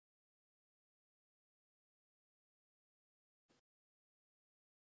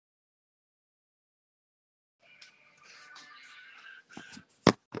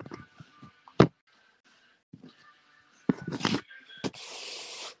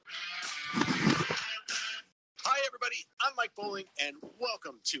Bowling, and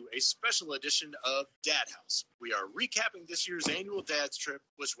welcome to a special edition of Dad House. We are recapping this year's annual Dad's Trip,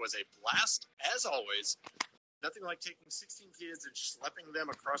 which was a blast, as always. Nothing like taking 16 kids and schlepping them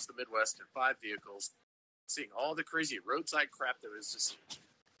across the Midwest in 5 vehicles, seeing all the crazy roadside crap there is to see.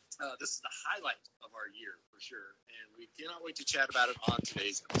 This is the highlight of our year, for sure, and we cannot wait to chat about it on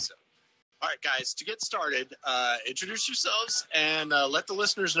today's episode. All right, guys, to get started, introduce yourselves and let the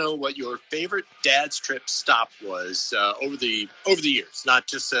listeners know what your favorite Dad's Trip stop was over the years, not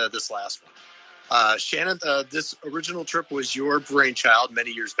just this last one. Shannon, this original trip was your brainchild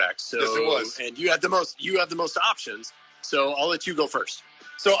many years back. So, yes, it was. And you have the most options. So I'll let you go first.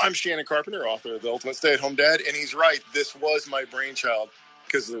 So I'm Shannon Carpenter, author of The Ultimate Stay-at-Home Dad, and he's right. This was my brainchild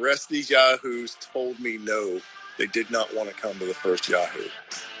because the rest of these yahoos told me no. They did not want to come to the first Yahoo.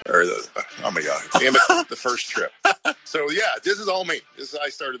 I'm a Yahoo. Damn it, the first trip. So, yeah, this is all me. I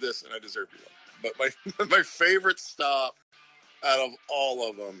started this, and I deserve you. But my favorite stop out of all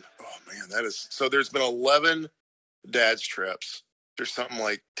of them, oh, man, that is... So there's been 11 Dad's trips. There's something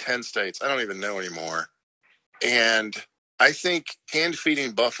like 10 states. I don't even know anymore. And I think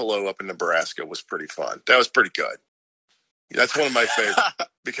hand-feeding buffalo up in Nebraska was pretty fun. That was pretty good. That's one of my favorites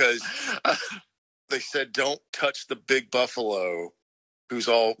because... They said, don't touch the big buffalo who's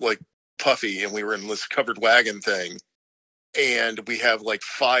all like puffy. And we were in this covered wagon thing. And we have like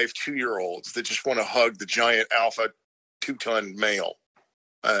 5 2-year-olds that just want to hug the giant alpha 2-ton male.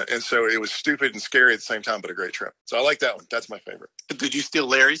 And so it was stupid and scary at the same time, but a great trip. So I like that one. That's my favorite. Did you steal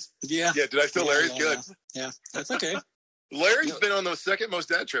Larry's? Yeah. Yeah. Did I steal Larry's? Good. Yeah. That's okay. Larry's been on the second most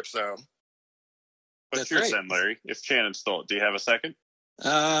dad trips, though. What's yours then, Larry? If Shannon stole it, do you have a second?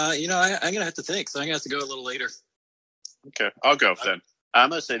 I'm going to have to think, so I'm going to have to go a little later. Okay, I'll go then. I'm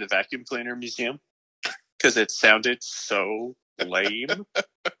going to say the Vacuum Cleaner Museum because it sounded so lame.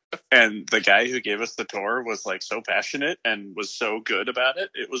 And the guy who gave us the tour was like so passionate and was so good about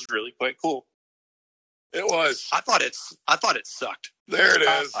it. It was really quite cool. It was. I thought it sucked. There it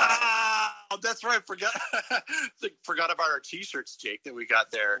is. That's right. Forgot about our T-shirts, Jake, that we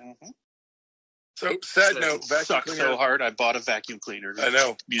got there. Mm-hmm. So, sad note, vacuum sucked cleaner. So hard, I bought a vacuum cleaner. I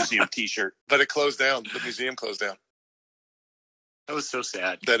know. Museum T-shirt. But it closed down. The museum closed down. That was so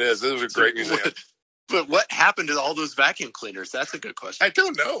sad. That is. It was a great museum. But what happened to all those vacuum cleaners? That's a good question. I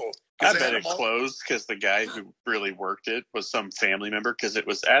don't know. I bet it closed because the guy who really worked it was some family member because it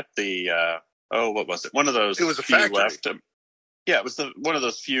was at the, what was it? One of those. It was a factory. Left. Yeah, it was one of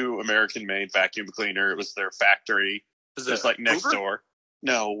those few American-made vacuum cleaner. It was their factory. It was like next door.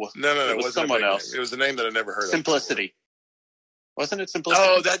 No. It was someone else. Name. It was a name that I never heard of. Simplicity. Wasn't it Simplicity?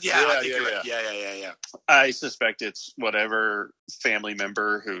 Oh, yeah. I suspect it's whatever family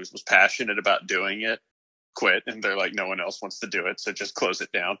member who was passionate about doing it quit, and they're like, no one else wants to do it, so just close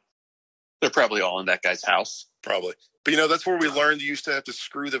it down. They're probably all in that guy's house. Probably. But, that's where we learned you used to have to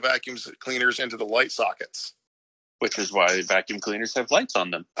screw the vacuum cleaners into the light sockets. Which is why vacuum cleaners have lights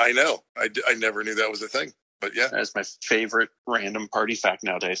on them. I know. I never knew that was a thing. But yeah. That's my favorite random party fact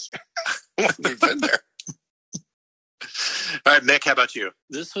nowadays. We've been there. All right, Mick, how about you?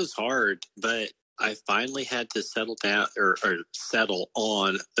 This was hard, but I finally had to settle down or settle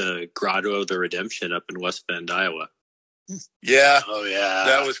on the Grotto of the Redemption up in West Bend, Iowa. Yeah. Oh, yeah.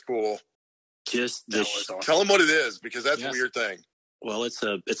 That was cool. Awesome. Tell them what it is, because that's a weird thing. Well, it's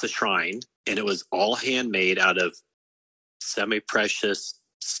a shrine, and it was all handmade out of semi-precious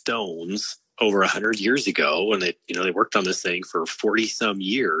stones over 100 years ago when they worked on this thing for 40 some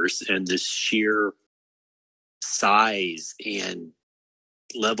years, and this sheer size and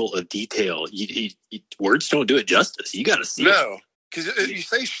level of detail, words don't do it justice. You got to see it. No, because you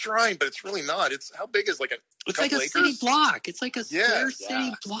say shrine, but it's really not. It's how big is it's like a city block. It's like a square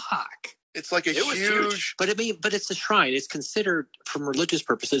city block. It's like huge. But it's a shrine. It's considered, from religious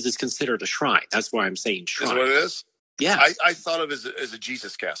purposes, it's considered a shrine. That's why I'm saying shrine. Is what it is? Yeah. I thought of it as a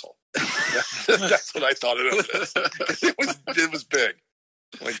Jesus castle. That's what I thought of it as. It was big.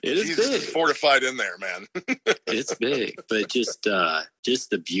 Like, it is Jesus big. Is fortified in there, man. It's big, but just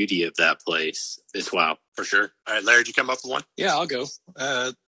the beauty of that place is wow. For sure. All right, Larry, did you come up with one? Yeah, I'll go.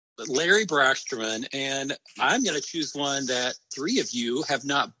 Larry Braxterman, and I'm going to choose one that 3 of you have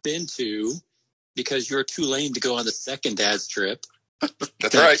not been to because you're too lame to go on the second Dad's trip. That's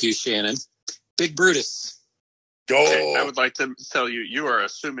right. Thank you, Shannon. Big Brutus. Go. Okay, I would like to tell you are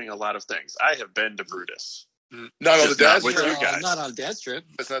assuming a lot of things. I have been to Brutus. Not on the Dad's trip. You guys. Not on Dad's trip.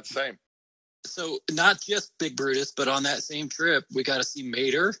 It's not the same. So not just Big Brutus, but on that same trip, we got to see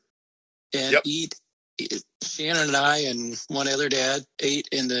Mater and eat. Shannon and I and one other dad ate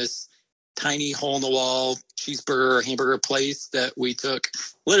in this tiny hole-in-the-wall cheeseburger or hamburger place that we took.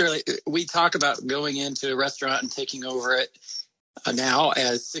 Literally, we talk about going into a restaurant and taking over it now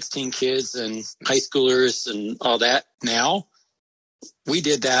as 16 kids and high schoolers and all that. Now, we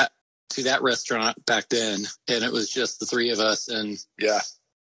did that to that restaurant back then, and it was just the three of us and Yeah.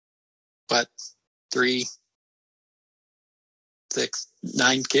 what, 3, 6,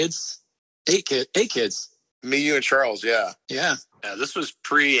 9 kids? 8 kids. Me, you, and Charles, yeah. Yeah. Yeah, this was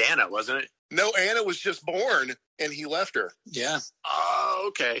pre-Anna, wasn't it? No, Anna was just born, and he left her. Yeah. Oh,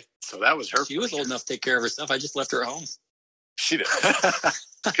 okay. So that was her. She was old enough to take care of herself. I just left her at home. She did.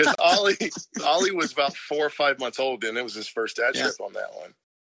 Because Ollie was about 4 or 5 months old, and it was his first dad trip on that one.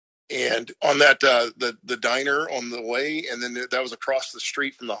 And on that, the diner on the way, and then that was across the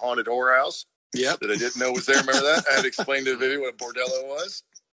street from the haunted whorehouse. Yep. That I didn't know was there. Remember that? I had explained to Vivi what a bordello was.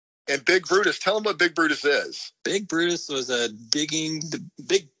 And Big Brutus, tell him what Big Brutus is. Big Brutus was a big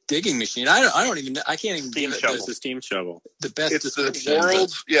digging machine. I can't even Steam give it shovel. It's a steam shovel. the best It's description.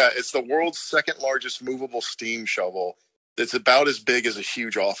 it's the world's second largest movable steam shovel. That's about as big as a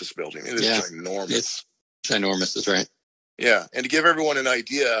huge office building. It is ginormous. It's ginormous, is right. Yeah, and to give everyone an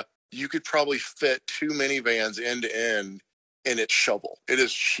idea, you could probably fit 2 minivans end to end in its shovel. It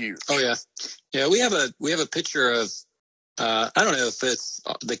is huge. Oh yeah, yeah. We have a picture of I don't know if it's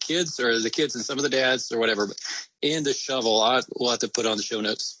the kids and some of the dads or whatever, but in the shovel, we'll have to put on the show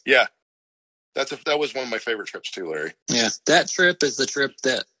notes. Yeah, that was one of my favorite trips too, Larry. Yeah, that trip is the trip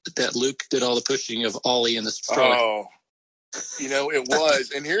that Luke did all the pushing of Ollie in the stroller. Oh, it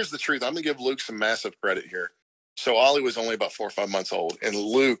was. And here's the truth. I'm going to give Luke some massive credit here. So Ollie was only about 4 or 5 months old, and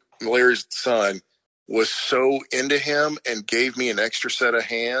Luke, Larry's son, was so into him and gave me an extra set of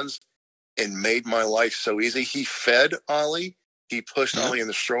hands and made my life so easy. He fed Ollie. He pushed Ollie in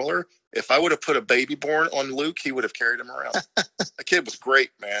the stroller. If I would have put a baby born on Luke, he would have carried him around. The kid was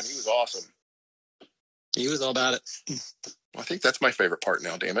great, man. He was awesome. He was all about it. I think that's my favorite part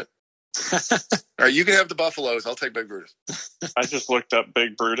now, damn it. All right, you can have the Buffaloes. I'll take Big Brutus. I just looked up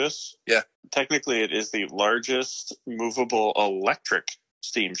Big Brutus. Yeah. Technically, it is the largest movable electric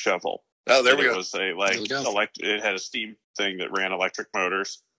steam shovel. Oh, there we go. It was it had a steam thing that ran electric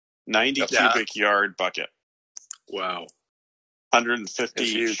motors. 90 Yep. cubic yard bucket. Wow.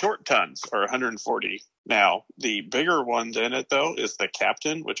 150 short tons, or 140. Now, the bigger one in it, though, is the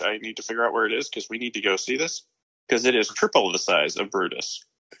Captain, which I need to figure out where it is because we need to go see this because it is triple the size of Brutus.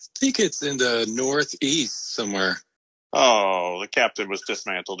 I think it's in the northeast somewhere. Oh, the Captain was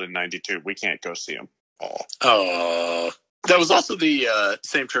dismantled in 92. We can't go see him. Oh. That was also the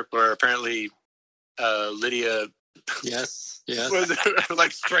same trip where apparently Lydia Yes. was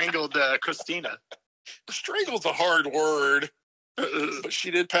strangled Christina. Strangled's a hard word, but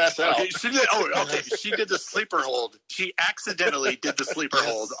she did pass out. Okay, she did the sleeper hold. She accidentally did the sleeper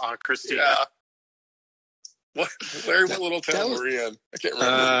hold on Christina. Yeah. Larry, what little town were you in? I can't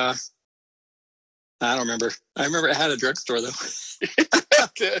remember. I don't remember. I remember it had a drugstore though,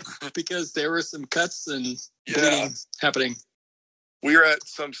 because there were some cuts and bleeding happening. We were at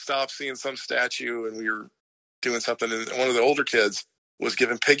some stop seeing some statue, and we were doing something, and one of the older kids was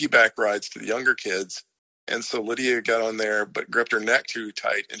giving piggyback rides to the younger kids, and so Lydia got on there but gripped her neck too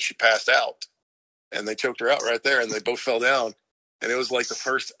tight, and she passed out, and they choked her out right there, and they both fell down, and it was like the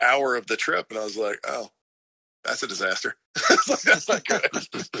first hour of the trip, and I was like, oh, that's a disaster. That's not good.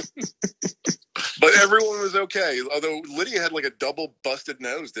 But everyone was okay, although Lydia had like a double busted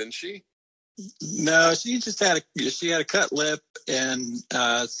nose, didn't she? No, she just had a cut lip and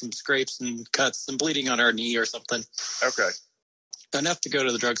some scrapes and cuts and bleeding on her knee or something. Okay. Enough to go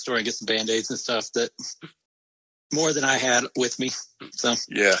to the drugstore and get some Band-Aids and stuff, that more than I had with me. So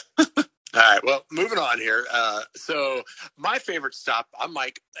yeah. All right, well, moving on here. So my favorite stop, I'm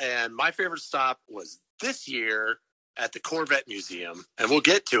Mike, and my favorite stop was this year at the Corvette Museum, and we'll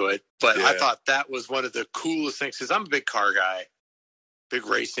get to it, but I thought that was one of the coolest things, because I'm a big car guy, big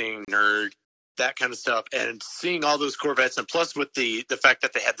racing nerd, that kind of stuff, and seeing all those Corvettes, and plus with the fact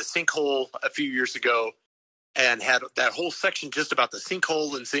that they had the sinkhole a few years ago, and had that whole section just about the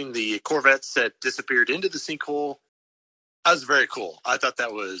sinkhole, and seeing the Corvettes that disappeared into the sinkhole, that was very cool. I thought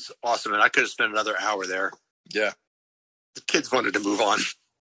that was awesome, and I could have spent another hour there. Yeah. The kids wanted to move on.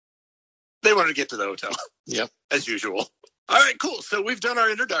 They wanted to get to the hotel. Yep. As usual. All right, cool. So we've done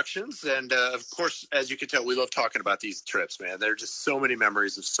our introductions, and of course, as you can tell, we love talking about these trips, man. There are just so many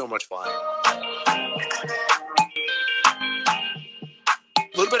memories of so much fun.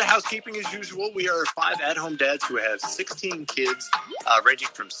 A little bit of housekeeping as usual. We are 5 at-home dads who have 16 kids, ranging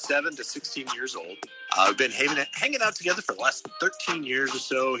from 7 to 16 years old. We've been hanging out together for the last 13 years or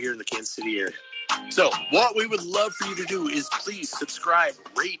so here in the Kansas City area. So what we would love for you to do is please subscribe,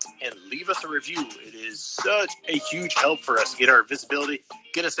 rate, and leave us a review. It is such a huge help for us to get our visibility,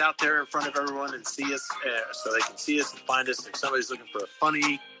 get us out there in front of everyone and see us so they can see us and find us. If somebody's looking for a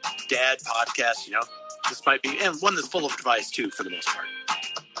funny dad podcast, this might be, and one that's full of advice too, for the most part.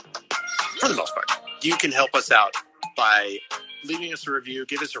 For the most part. You can help us out by leaving us a review,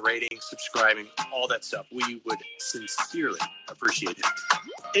 give us a rating, subscribing, all that stuff. We would sincerely appreciate it.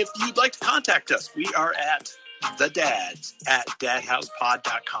 If you'd like to contact us, we are at the dads at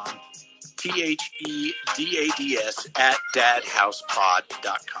dadhousepod.com. THEDADS at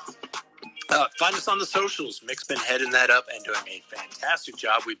dadhousepod.com. Find us on the socials. Mick's been heading that up and doing a fantastic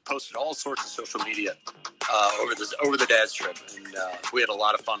job. We've posted all sorts of social media over the dad's trip, and we had a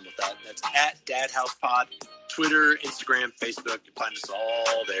lot of fun with that. That's at dadhousepod. Twitter, Instagram, Facebook. You find us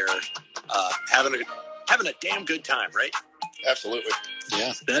all there, having a damn good time, right? Absolutely.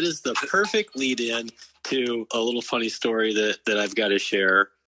 Yeah, that is the perfect lead-in to a little funny story that I've got to share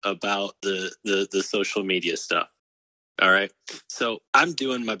about the social media stuff. All right, so I'm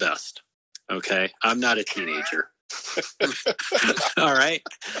doing my best. Okay, I'm not a teenager. All right,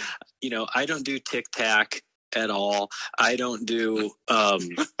 I don't do TikTok at all. I don't do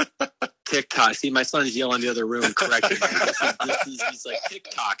TikTok. See, my son's yelling in the other room, correcting me. He's like,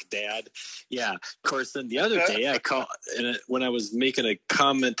 TikTok, Dad. Yeah. Of course, then the other day and when I was making a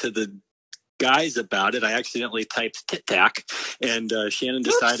comment to the guys about it, I accidentally typed TikTok, and Shannon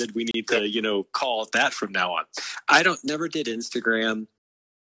decided we need to, call it that from now on. I never did Instagram,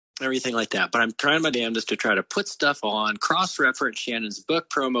 everything like that, but I'm trying my damnedest to try to put stuff on, cross-reference Shannon's book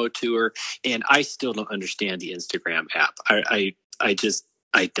promo tour, and I still don't understand the Instagram app.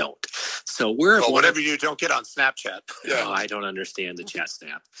 I don't. So whatever you do, don't get on Snapchat. Yeah. No, I don't understand the chat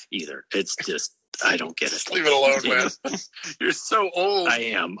snap either. It's just, I don't get it. Just leave it alone, man. You're so old. I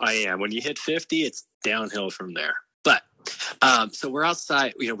am. When you hit 50, it's downhill from there. But, so we're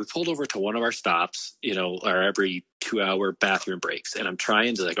outside, we pulled over to one of our stops, our every 2-hour bathroom breaks. And I'm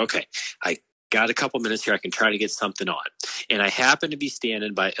trying to okay, I got a couple minutes here. I can try to get something on. And I happen to be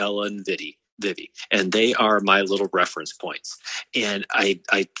standing by Ella and Vivi, and they are my little reference points. And I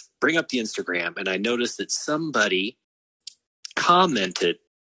bring up the Instagram, and I notice that somebody commented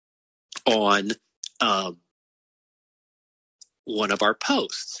on one of our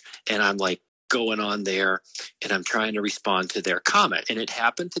posts, and I'm going on there, and I'm trying to respond to their comment, and it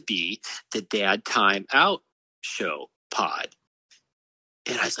happened to be the Dad Time Out Show pod.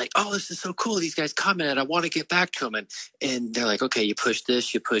 And I was like, oh, this is so cool. These guys commented. I want to get back to them. And they're like, okay, you push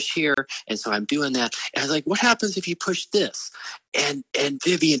this, you push here. And so I'm doing that. And I was like, what happens if you push this? And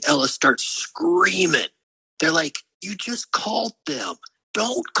Vivi and Ella start screaming. They're like, you just called them.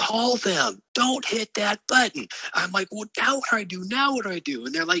 Don't call them. Don't hit that button. I'm like, well, now what do I do? Now what do I do?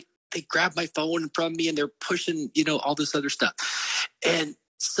 And they're like, they grab my phone from me and they're pushing, all this other stuff. And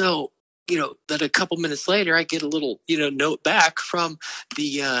so, then a couple minutes later, I get a little, note back from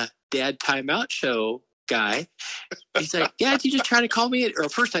the Dad Time Out Show guy. He's like, yeah, did you just try to call me? Or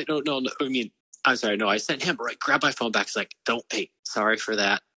first, I don't know. I'm sorry. No, I sent him, right? Grab my phone back. He's like, sorry for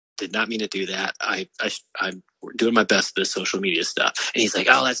that. Did not mean to do that. I'm doing my best with this social media stuff. And he's like,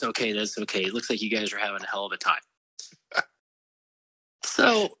 oh, that's okay. That's okay. It looks like you guys are having a hell of a time.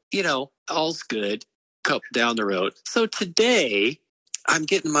 So, all's good. Down the road. So today, I'm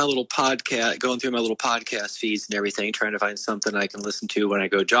getting my little podcast, going through my little podcast feeds and everything, trying to find something I can listen to when I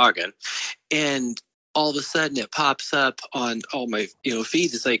go jogging. And all of a sudden it pops up on all my,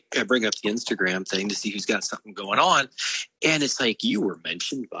 feeds. It's like I bring up the Instagram thing to see who's got something going on. And it's like, you were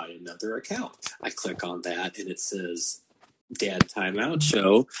mentioned by another account. I click on that and it says Dad Time Out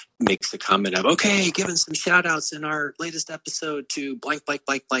Show, makes a comment of, okay, giving some shout outs in our latest episode to blank, blank,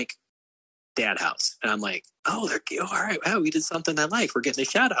 blank, blank. Dad House. And I'm like, oh, all right. Wow, we did something I like. We're getting a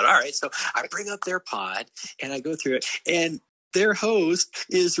shout out. All right. So I bring up their pod and I go through it. And their host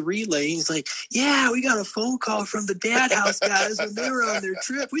is relaying. He's like, yeah, we got a phone call from the Dad House guys when they were on their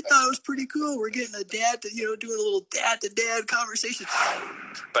trip. We thought it was pretty cool. We're getting a dad to, doing a little dad to dad conversation.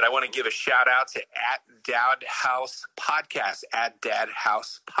 But I want to give a shout out to Dad House Podcast, Dad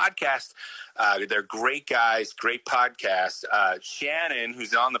House Podcast. They're great guys, great podcast. Shannon,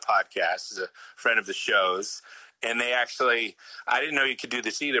 who's on the podcast, is a friend of the show's. And they actually, I didn't know you could do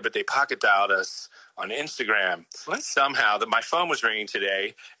this either, but they pocket dialed us on Instagram. What? Somehow that my phone was ringing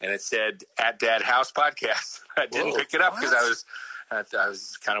today and it said Dad House Podcast. I didn't pick it up because I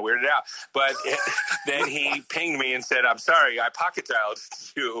was kind of weirded out. But then he pinged me and said, I'm sorry, I pocket dialed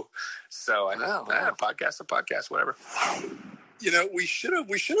you. So I know, a podcast, whatever. We should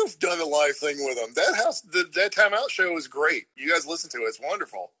have done a live thing with them. That Time Out show is great. You guys listen to it. It's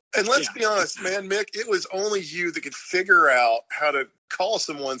wonderful. And let's be honest, man, Mick, it was only you that could figure out how to call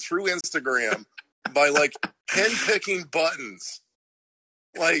someone through Instagram by like picking buttons.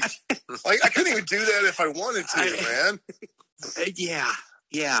 Like I couldn't even do that if I wanted to, man.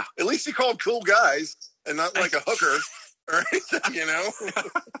 Yeah. At least you called cool guys and not like a hooker or anything, you know?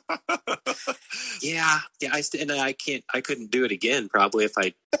 Yeah. I couldn't do it again probably if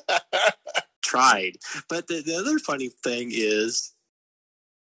I tried. But the other funny thing is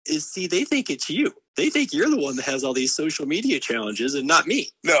see, they think it's you. They think you're the one that has all these social media challenges and not me.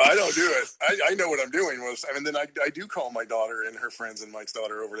 No, I don't do it. I know what I'm doing. Then I do call my daughter and her friends and Mike's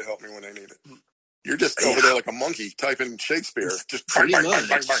daughter over to help me when I need it. You're just over there like a monkey typing Shakespeare. Just pretty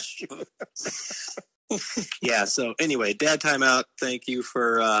much. Yeah, so anyway, Dad Timeout, thank you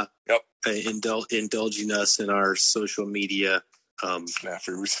for indulging us in our social media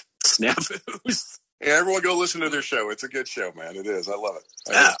snafus. Yeah, everyone go listen to their show. It's a good show, man. It is. I love it.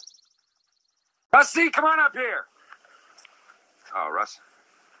 Yeah. Rusty, come on up here. Oh, Russ.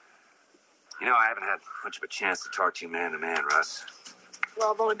 You know, I haven't had much of a chance to talk to you man to man, Russ.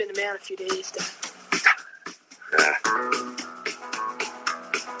 Well, I've only been a man a few days, Dad.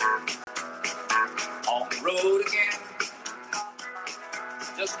 On the road again.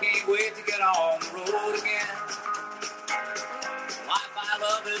 Just can't wait to get on the road again. Life I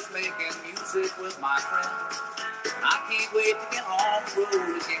love is making music with my friends. I can't wait to get on the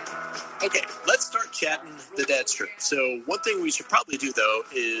road again. Okay, let's start chatting the Dad's Trip. So one thing we should probably do, though,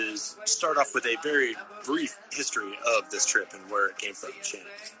 is start off with a very brief history of this trip and where it came from, Shannon.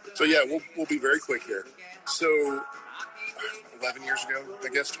 So, yeah, we'll be very quick here. So, 11 years ago, I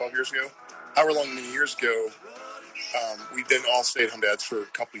guess, 12 years ago, however long many years ago, we then all stay-at-home dads for a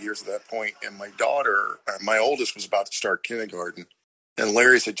couple of years at that point, and my daughter, my oldest, was about to start kindergarten, and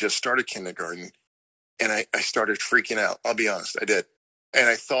Larry's had just started kindergarten, and I started freaking out. I'll be honest, I did. And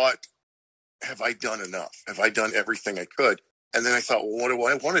I thought, have I done enough? Have I done everything I could? And then I thought, well, what do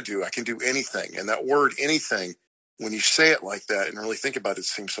I want to do? I can do anything. And that word, anything, when you say it like that and really think about it,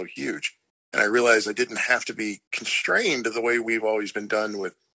 seems so huge. And I realized I didn't have to be constrained to the way we've always been done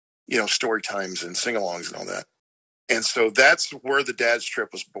with, story times and sing-alongs and all that. And so that's where the Dad's Trip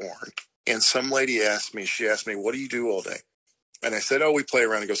was born. And some lady asked me, what do you do all day? And I said, we play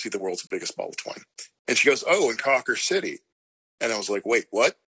around and go see the world's biggest ball of twine. And she goes, in Cawker City. And I was like, wait,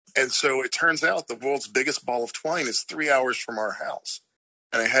 what? And so it turns out the world's biggest ball of twine is 3 hours from our house.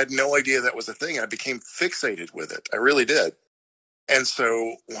 And I had no idea that was a thing. I became fixated with it. I really did. And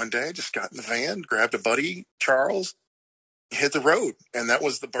so one day I just got in the van, grabbed a buddy, Charles, hit the road. And that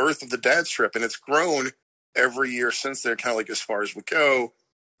was the birth of the Dad's Trip. And it's grown every year since then, kind of like as far as we go.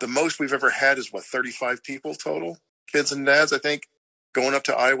 The most we've ever had is 35 people total, kids and dads, I think, going up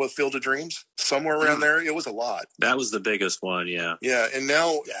to Iowa Field of Dreams, somewhere around there. It was a lot. That was the biggest one, yeah. Yeah, and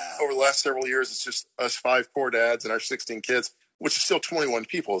now over the last several years, it's just us 5 poor dads and our 16 kids, which is still 21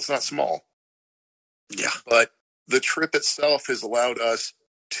 people. It's not small. Yeah. But the trip itself has allowed us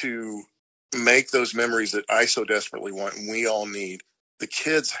to make those memories that I so desperately want and we all need. The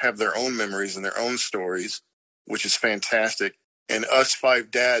kids have their own memories and their own stories, which is fantastic. And us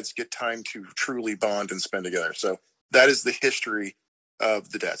 5 dads get time to truly bond and spend together. So that is the history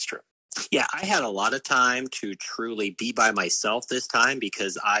of the Dad's Trip. Yeah, I had a lot of time to truly be by myself this time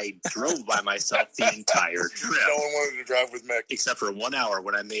because I drove by myself the entire trip. No one wanted to drive with Mick. Except for 1 hour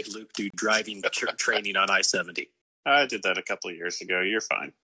when I made Luke do driving training on I-70. I did that a couple of years ago. You're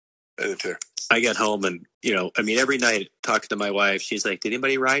fine. I did too. I get home and, every night talking to my wife, she's like, did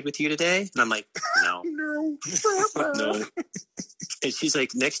anybody ride with you today? And I'm like, no. No. And she's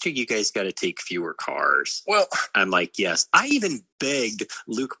like, next year you guys got to take fewer cars. Well, I'm like, yes. I even begged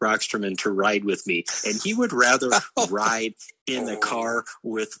Luke Brockstrom to ride with me, and he would rather ride in the car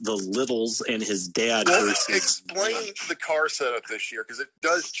with the littles and his dad. Explain the car setup this year, because it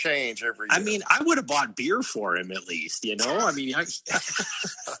does change every year. I mean, I would have bought beer for him at least, I mean,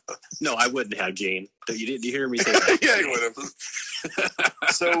 no, I wouldn't have, Jane. You didn't hear me say that? Yeah, you would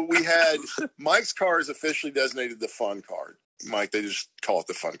have. So we had Mike's car is officially designated the fun car. Mike, they just call it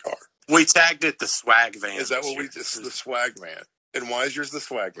the fun car. We tagged it the swag van. Is that what the swag van? And why is yours the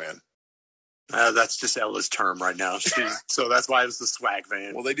swag van? That's just Ella's term right now. So that's why it was the swag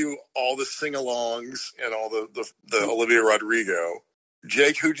van. Well, they do all the sing-alongs and all the Olivia Rodrigo.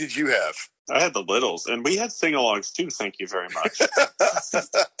 Jake, who did you have? I had the littles, and we had sing-alongs too. Thank you very much.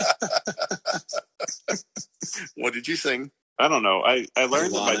 What did you sing? I don't know. I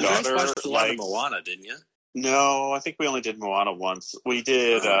learned that my daughter you guys watched a lot of Moana, didn't you? No, I think we only did Moana once. We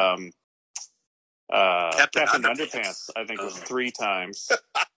did Captain Underpants, I think, was 3 times.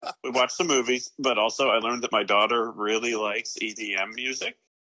 We watched the movies, but also I learned that my daughter really likes EDM music.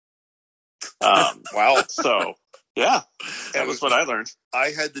 Wow. So, yeah, that was what I learned. I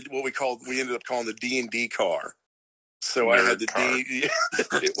had we ended up calling the D&D car. So Nerd I had the car.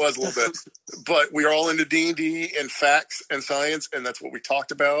 it was a little bit, but we were all into D&D and facts and science, and that's what we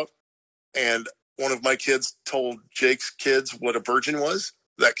talked about. And one of my kids told Jake's kids what a virgin was.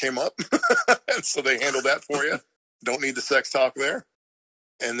 That came up. And so they handled that for you. Don't need the sex talk there.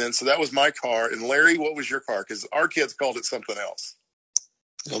 And then, so that was my car. And Larry, what was your car? Because our kids called it something else.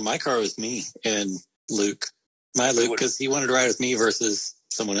 Well, my car was me and Luke. My Luke, because he wanted to ride with me versus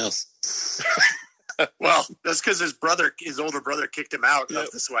someone else. Well, that's because his older brother kicked him out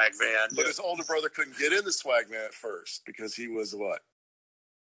of the swag van. But his older brother couldn't get in the swag van at first because he was what?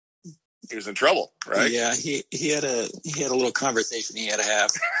 He was in trouble, right? Yeah, he had a little conversation he had to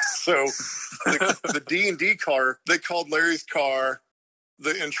have. So the D&D car, they called Larry's car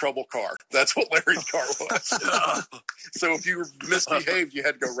the in trouble car. That's what Larry's car was. So if you misbehaved, you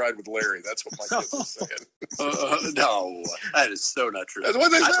had to go ride with Larry. That's what my kids were saying. No, that is so not true. That's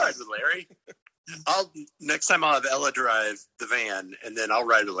what they said. I ride with Larry. Next time I'll have Ella drive the van, and then I'll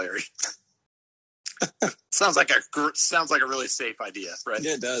ride with Larry. Sounds like a really safe idea, right?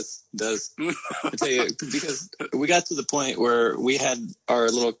 Yeah, it does. I tell you, because we got to the point where we had our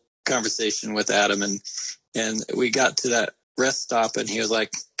little conversation with Adam, and we got to that rest stop, and he was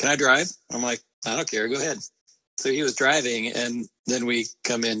like, "Can I drive?" I'm like, "I don't care. Go ahead." So he was driving, and then we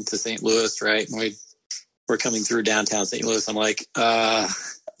come into St. Louis, right? And we're coming through downtown St. Louis. I'm like,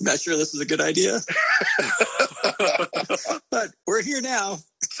 not sure this is a good idea. But we're here now.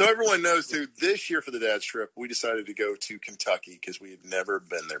 So everyone knows, too, this year for the Dad's Trip, we decided to go to Kentucky because we had never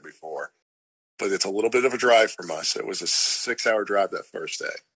been there before. But it's a little bit of a drive from us. It was a 6-hour drive that first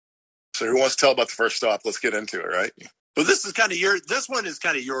day. So who wants to tell about the first stop? Let's get into it, right? Well, this one is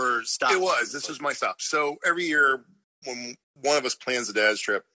kind of your stop. It was. This was my stop. So every year when one of us plans the Dad's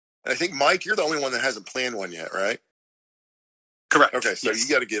Trip, and I think, Mike, you're the only one that hasn't planned one yet, right? Correct. Okay, so you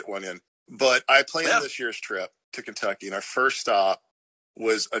got to get one in. But I planned this year's trip to Kentucky, and our first stop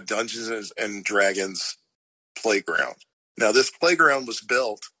was a Dungeons and Dragons playground. Now, this playground was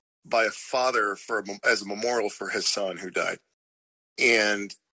built by a father as a memorial for his son who died.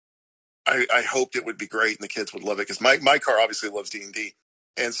 And I hoped it would be great and the kids would love it because my car obviously loves D&D.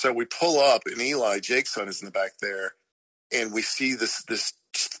 And so we pull up, and Eli, Jake's son, is in the back there, and we see this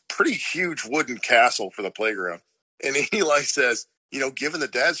pretty huge wooden castle for the playground. And Eli says, given the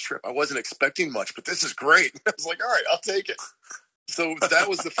Dad's Trip, I wasn't expecting much, but this is great. I was like, all right, I'll take it. So that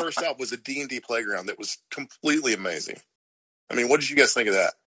was the first stop, was a D&D playground that was completely amazing. I mean, what did you guys think of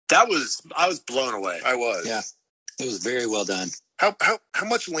that? I was blown away. I was. Yeah, it was very well done. How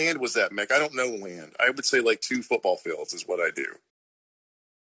much land was that, Mick? I don't know land. I would say like 2 football fields is what I do.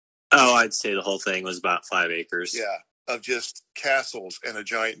 Oh, I'd say the whole thing was about 5 acres. Yeah, of just castles and a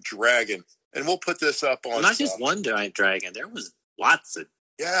giant dragon. And we'll put this up on... Not just one giant dragon. There was lots of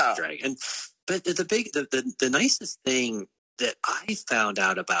dragon. But the nicest thing that I found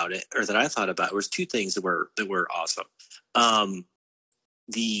out about it, or that I thought about, was 2 things that were awesome. I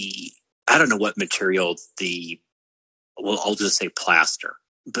don't know what material I'll just say plaster.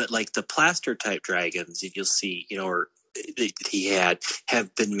 But like the plaster type dragons that you'll see, or that he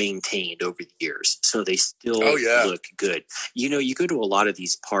have been maintained over the years, so they still look good. You go to a lot of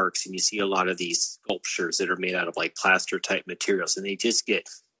these parks and you see a lot of these sculptures that are made out of like plaster type materials, and they just get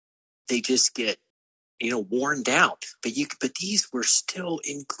worn down. But these were still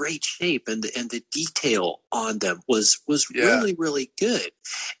in great shape, and the detail on them was really, really good.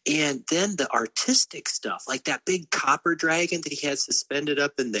 And then the artistic stuff, like that big copper dragon that he had suspended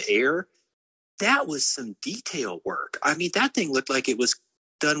up in the air. That was some detail work. I mean, that thing looked like it was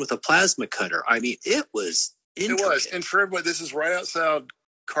done with a plasma cutter. I mean, it was intricate. It was. And for everybody, this is right outside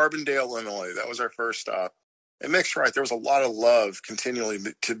Carbondale, Illinois. That was our first stop. And Mick's right. There was a lot of love continually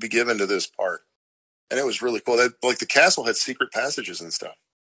to be given to this park. And it was really cool. Like the castle had secret passages and stuff.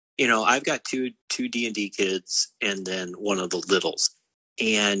 I've got two D&D kids and then one of the littles.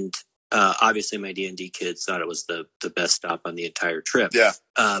 And obviously my D&D kids thought it was the best stop on the entire trip. Yeah.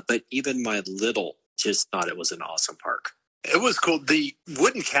 But even my little just thought it was an awesome park. It was cool. The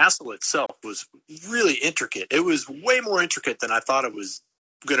wooden castle itself was really intricate. It was way more intricate than I thought it was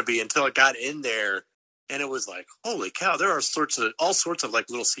going to be until it got in there. And it was like, holy cow, there are all sorts of like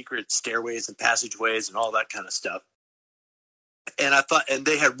little secret stairways and passageways and all that kind of stuff. And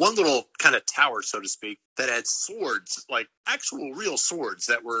they had one little kind of tower, so to speak, that had swords, like actual real swords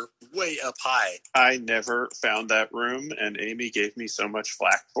that were way up high. I never found that room, and Amy gave me so much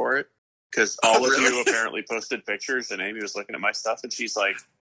flack for it because all of you apparently posted pictures, and Amy was looking at my stuff, and she's like,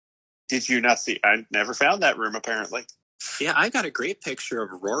 "Did you not see? I never found that room, apparently." Yeah, I got a great picture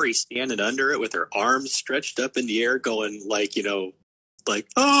of Rory standing under it with her arms stretched up in the air, going like, singing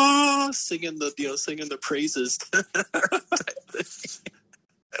the praises.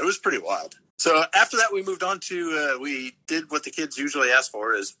 It was pretty wild. So after that, we moved on to, we did what the kids usually ask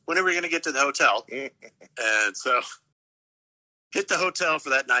for is, when are we going to get to the hotel? And so hit the hotel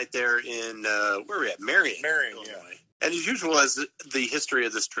for that night there in, where are we at? Marion, Illinois. Yeah. And as usual, as the history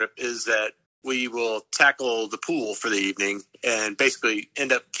of this trip is that we will tackle the pool for the evening and basically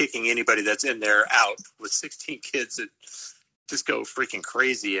end up kicking anybody that's in there out with 16 kids that just go freaking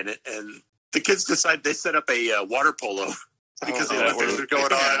crazy in it. And the kids decide they set up a water polo because the Olympics are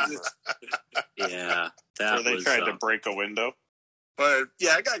going on. Yeah, that they tried to break a window. But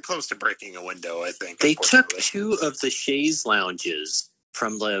yeah, I got close to breaking a window, I think. They took two of the chaise lounges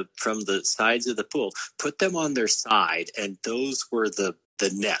from the sides of the pool, put them on their side, and those were the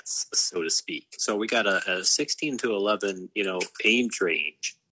nets, so to speak. So we got a 16 to 11, aim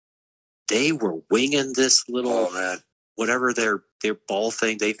range. They were winging this little whatever their ball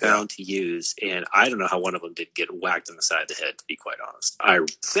thing they found to use, and I don't know how one of them didn't get whacked in the side of the head, to be quite honest.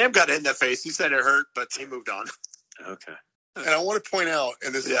 Sam got hit in the face. He said it hurt, but he moved on. Okay. And I want to point out,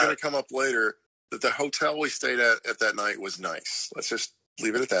 and this is going to come up later, that the hotel we stayed at that night was nice. Let's just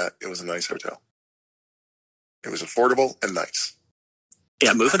leave it at that. It was a nice hotel. It was affordable and nice.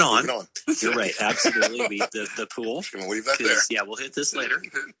 Yeah, moving on. You're right. Absolutely. The pool. Just going to leave that there. Yeah, we'll hit this later.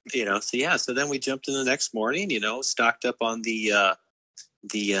 So then we jumped in the next morning, stocked up on the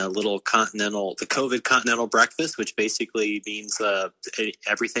little the COVID continental breakfast, which basically means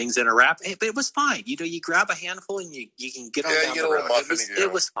everything's in a wrap. But it was fine. You grab a handful and you can get on down the road.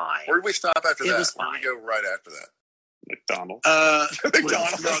 It was fine. Where did we stop after that? It was fine. Where did we go right after that? McDonald's.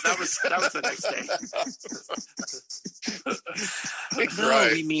 McDonald's. No, that was the next day.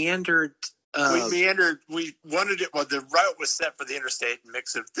 We meandered. We wanted it. Well, the route was set for the interstate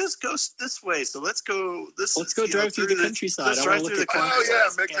mix of this goes this way. So let's go. Let's go drive through the countryside. Let's drive through the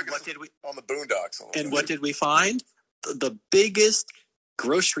countryside. On the boondocks. And what did we find? The biggest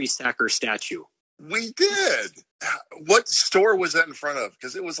grocery stacker statue. We did. What store was that in front of?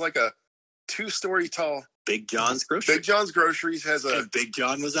 Because it was like a 2-story tall. Big John's Groceries. Big John's Groceries has a. And Big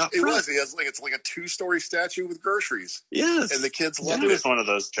John was out front. It was. It's like a 2-story statue with groceries. Yes. And the kids loved it. It was one of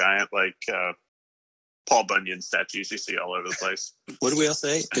those giant Paul Bunyan statues you see all over the place. What do we all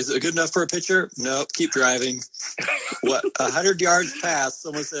say? Is it good enough for a picture? No, keep driving. 100 yards past,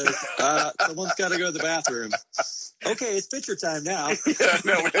 someone says, someone's got to go to the bathroom. Okay, it's picture time now. We had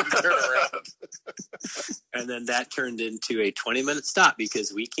to turn around. And then that turned into a 20-minute stop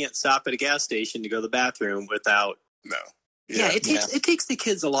because we can't stop at a gas station to go to the bathroom without... No. Yeah, it takes the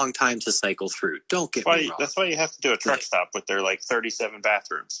kids a long time to cycle through. Don't get me wrong. That's why you have to do a truck stop with their 37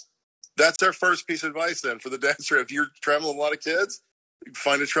 bathrooms. That's our first piece of advice then for the dad's trip. If you're traveling with a lot of kids,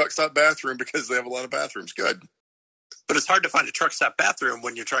 find a truck stop bathroom because they have a lot of bathrooms. Good. But it's hard to find a truck stop bathroom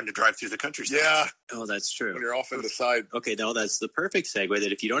when you're trying to drive through the countryside. Yeah. Oh, that's true. When you're off in the side. Okay, no, that's the perfect segue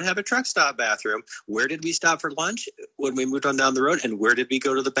that if you don't have a truck stop bathroom, where did we stop for lunch when we moved on down the road? And where did we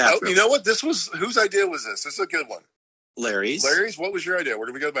go to the bathroom? Oh, you know what? Whose idea was this? This is a good one. Larry's. Larry's? What was your idea? Where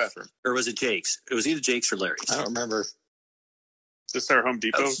did we go to the bathroom? Or was it Jake's? It was either Jake's or Larry's. I don't remember. Is this our Home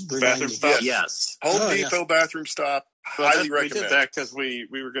Depot bathroom stop? Yes. Home Depot bathroom stop. Highly recommend. We did that because we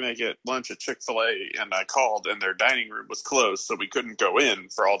were going to get lunch at Chick-fil-A, and I called, and their dining room was closed, so we couldn't go in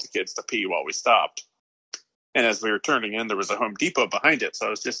for all the kids to pee while we stopped. And as we were turning in, there was a Home Depot behind it, so I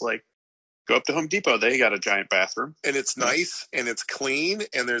was just like, go up to Home Depot. They got a giant bathroom. And it's nice, and it's clean,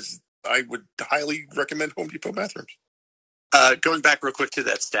 and I would highly recommend Home Depot bathrooms. Going back real quick to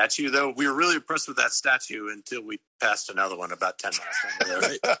that statue, though, we were really impressed with that statue until we passed another one about 10 miles down the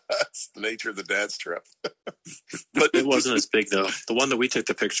road. That's the nature of the dad's trip. But it wasn't as big, though. The one that we took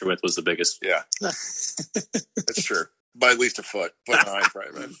the picture with was the biggest. Yeah. That's true. By at least a foot and a half,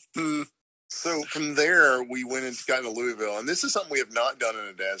 right, man? So from there, we went and got into Louisville. And this is something we have not done on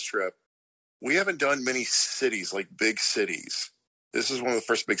a dad's trip. We haven't done many cities, like big cities. This is one of the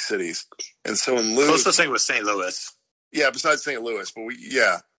first big cities. And so in Louisville... Closest thing was St. Louis. Yeah, besides St. Louis, but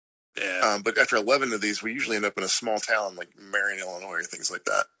yeah. But after 11 of these, we usually end up in a small town like Marion, Illinois, or things like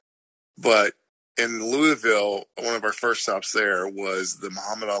that. But in Louisville, one of our first stops there was the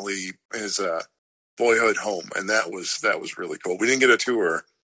Muhammad Ali, his boyhood home, and that was really cool. We didn't get a tour,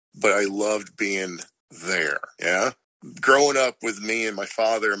 but I loved being there. Yeah, growing up with me and my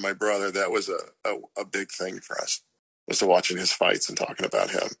father and my brother, that was a big thing for us. Was to watching his fights and talking about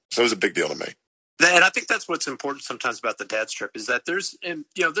him. So it was a big deal to me. And I think that's what's important sometimes about the dad's trip is that there's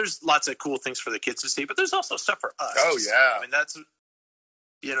lots of cool things for the kids to see, but there's also stuff for us. Oh yeah, I mean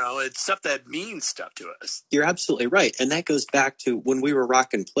It's stuff that means stuff to us. You're absolutely right. And that goes back to when we were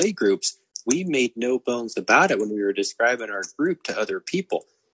rocking play groups, we made no bones about it when we were describing our group to other people.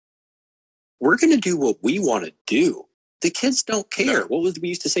 We're going to do what we want to do. The kids don't care. No. What was we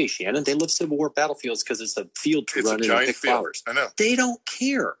used to say, Shannon? They love Civil War battlefields because it's a field to run in and pick flowers. I know. They don't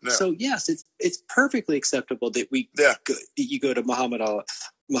care. No. So yes, it's perfectly acceptable that you go to Muhammad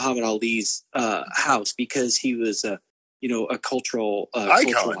Ali's house because he was a cultural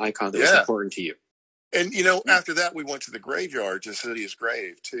icon that was important to you. And after that, we went to the graveyard to study his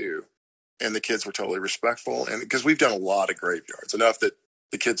grave too, and the kids were totally respectful. And because we've done a lot of graveyards, enough that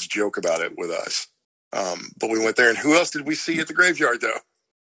the kids joke about it with us. But we went there, and who else did we see at the graveyard though?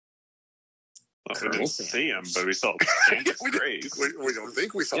 Well, we didn't see him, but we saw Sanders' grave. We don't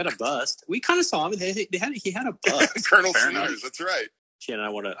think we saw him. He had a bust. We kind of saw him. He had a bust. Colonel Sanders, that's right. Shannon, I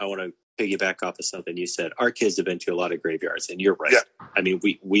want to piggyback off of something you said. Our kids have been to a lot of graveyards, and you're right. Yeah. I mean,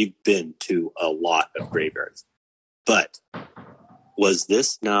 we've been to a lot of graveyards. But was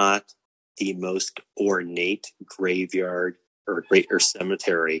this not the most ornate graveyard or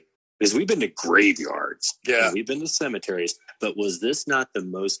cemetery? Because we've been to graveyards. Yeah. We've been to cemeteries. But was this not the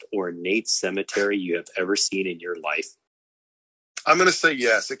most ornate cemetery you have ever seen in your life? I'm going to say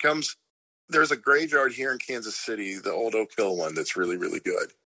yes. There's a graveyard here in Kansas City, the old Oak Hill one, that's really, really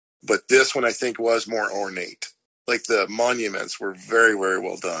good. But this one, I think, was more ornate. Like the monuments were very, very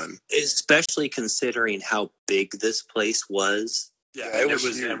well done. Especially considering how big this place was. Yeah, it was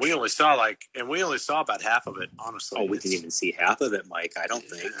huge. And we only saw about half of it, honestly. Oh, we didn't even see half of it, Mike, I don't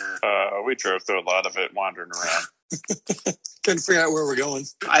think. We drove through a lot of it wandering around. Couldn't figure out where we're going.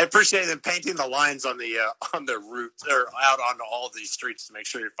 I appreciate them painting the lines on the route or out on all of these streets to make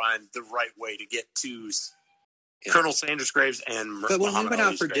sure you find the right way to get to Colonel Sanders' graves and But when Muhammad we went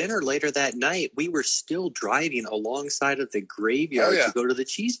out for graves. dinner later that night, we were still driving alongside of the graveyard to go to the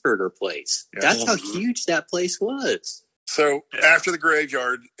cheeseburger place. Yeah. That's how huge that place was. So after the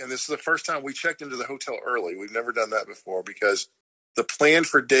graveyard, and this is the first time we checked into the hotel early. We've never done that before because the plan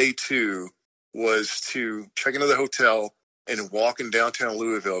for day 2 was to check into the hotel and walk in downtown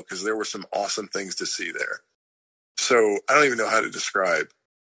Louisville because there were some awesome things to see there. So I don't even know how to describe.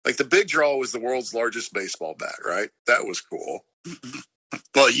 Like the big draw was the world's largest baseball bat, right? That was cool.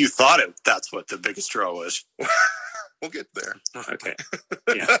 Well, you thought that's what the biggest draw was. We'll get there. Okay.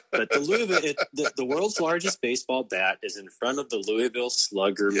 Yeah. But the Louisville, the world's largest baseball bat is in front of the Louisville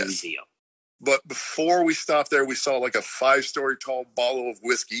Slugger Museum. But before we stopped there, we saw like a 5-story tall bottle of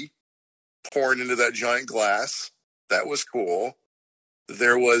whiskey pouring into that giant glass. That was cool.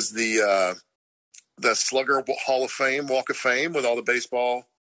 There was the Slugger Hall of Fame, Walk of Fame with all the baseball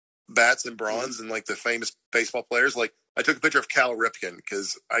bats and bronze and like the famous baseball players. Like I took a picture of Cal Ripken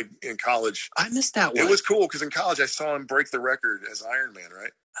because in college I missed that one. It was cool because in college I saw him break the record as Iron Man,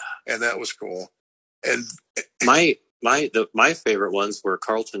 right? And that was cool. And my favorite ones were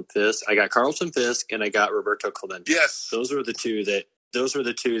Carlton Fisk. I got Carlton Fisk and I got Roberto Clemente. Yes, those were the two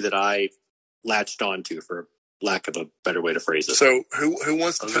that I latched onto, for lack of a better way to phrase it. So who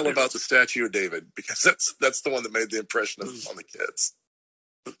wants to tell about the statue of David? Because that's the one that made the impression on the kids.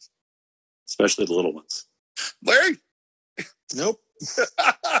 Especially the little ones. Larry? Nope.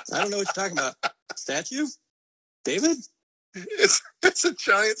 I don't know what you're talking about. Statue? David? It's a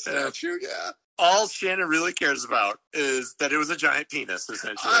giant statue, yeah. All Shannon really cares about is that it was a giant penis,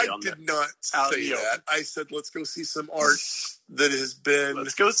 essentially. I did not say that. I said, let's go see some art that has been...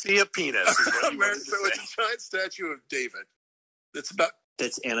 Let's go see a penis. So it's a giant statue of David.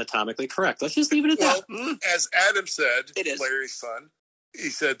 That's anatomically correct. Let's just leave it at that. Well, as Adam said, Larry's son, he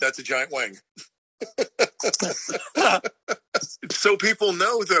said, that's a giant wing. So people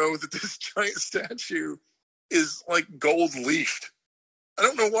know, though, that this giant statue is like gold leafed. I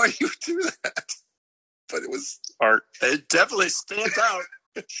don't know why you would do that, but it was art. It definitely stands out.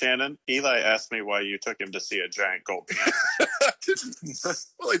 Shannon, Eli asked me why you took him to see a giant gold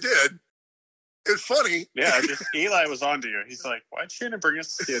penis. Well, I did. It's funny. Yeah, Eli was on to you. He's like, why'd Shannon bring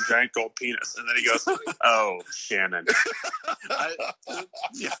us to see a giant gold penis? And then he goes, oh, Shannon.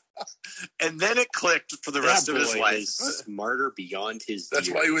 Yeah. And then it clicked for the rest of his life. Is smarter beyond his That's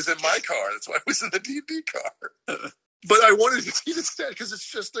years. why he was in my car. That's why he was in the D&D car. But I wanted to see the statue because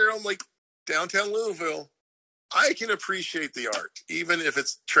it's just there on like downtown Louisville. I can appreciate the art, even if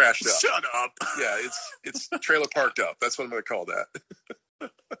it's trashed up. Shut up. Yeah, it's trailer parked up. That's what I'm going to call that.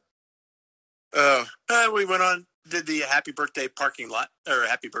 We went on, did the happy birthday parking lot, or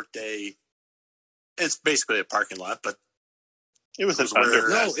happy birthday. It's basically a parking lot, but It was an where- underpass.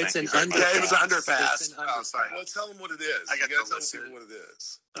 No, thank it's an you very much. Yeah, it was an underpass. underpass. It's an Oh, sorry. Well, tell them what it is. I got you gotta to tell listen. people what it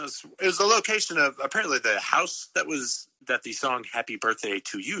is. It was the location of apparently the house that the song "Happy Birthday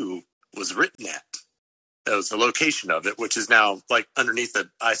to You" was written at. That was the location of it, which is now like underneath the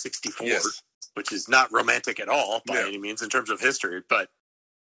I-64, Yes. which is not romantic at all by Yeah. any means in terms of history. But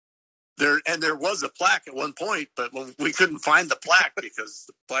there was a plaque at one point, but when we couldn't find the plaque because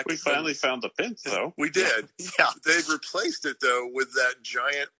the plaque. We finally found the pins, though. We did. Yeah. They've replaced it, though, with that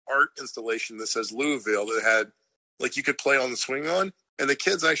giant art installation that says Louisville that had, like, you could play on the swing on, and the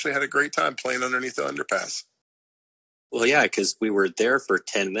kids actually had a great time playing underneath the underpass. Well, yeah, because we were there for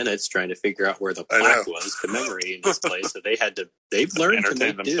 10 minutes trying to figure out where the I plaque know. was commemorating this place. So they've learned to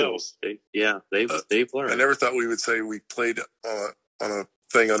Entertain make do. themselves. They've learned. I never thought we would say we played on a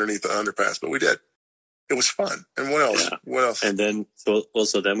thing underneath the underpass, but we did. It was fun. And what else? Yeah. What else? And then, so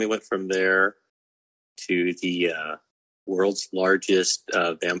then we went from there to the world's largest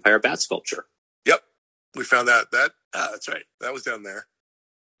vampire bat sculpture. Yep. We found that. That's right. That was down there.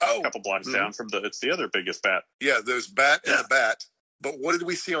 A Oh, couple blocks down from it's the other biggest bat. yeah, there's bat and Yeah. a bat. But what did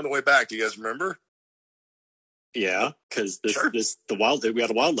we see on the way back? Do you guys remember? Yeah, because we had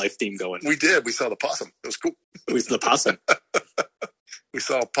a wildlife theme going. We did. We saw the possum. It was cool. It was the possum. We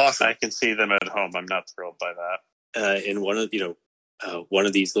saw a possum. I can see them at home. I'm not thrilled by that. In one of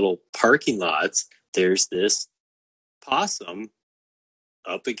these little parking lots, there's this possum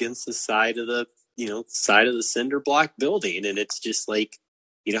up against the side of the cinder block building, and it's just like,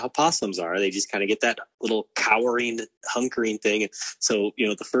 you know how possums are. They just kind of get that little cowering, hunkering thing. So,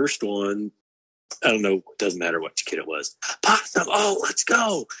 the first one, I don't know, it doesn't matter what kid it was. Possum, oh, let's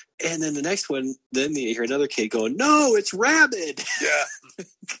go. And then the next one, then you hear another kid going, no, it's rabid.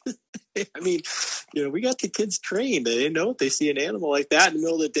 Yeah. I mean, we got the kids trained. They know if they see an animal like that in the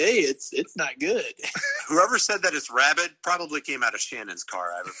middle of the day, it's not good. Whoever said that it's rabid probably came out of Shannon's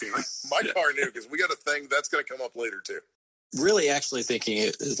car, I have a feeling. My car knew, because we got a thing that's going to come up later, too. Really actually thinking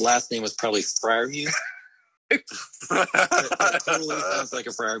his last name was probably Friarmouth. That totally sounds like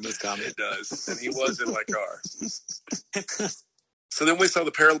a Friarmouth comment. It does. And he was in my car. So then we saw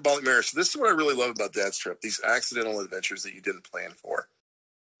the parabolic mirror. So this is what I really love about Dad's Trip, these accidental adventures that you didn't plan for.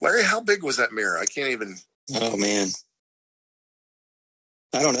 Larry, how big was that mirror? I can't even... Oh, man.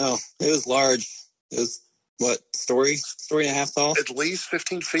 I don't know. It was large. It was, story and a half tall? At least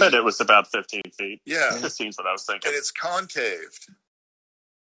 15 feet? Said it was about 15 feet. Yeah. 15's what I was thinking. And it's concaved.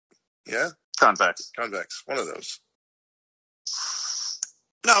 Yeah? Convex. Convex. One of those.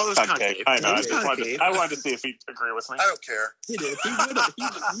 No, it was Concave. concave. I know. It was concave. I wanted to see if he'd agree with me. I don't care. He did. He would have.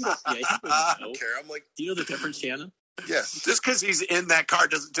 I know. don't care. I'm like, Do you know the difference, Shannon? yes. Just because he's in that car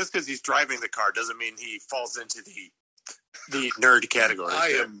just because he's driving the car doesn't mean he falls into the nerd category. I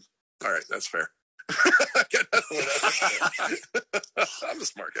am... All right, that's fair. I got nothing else. I'm a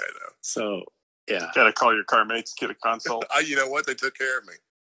smart guy, though. So, yeah. Gotta call your car mates, get a consult. You know what? They took care of me.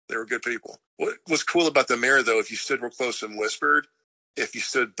 They were good people. What was cool about the mirror, though, if you stood real close and whispered, if you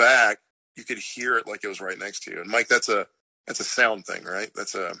stood back, you could hear it like it was right next to you. And Mike, that's a sound thing, right?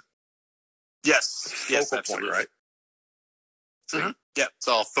 That's a Yes, focal absolutely. point, right? Mhm. Yeah, it's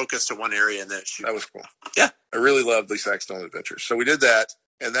all focused to one area and then it shoots. That was cool. Yeah. I really loved these accidental adventures. So we did that,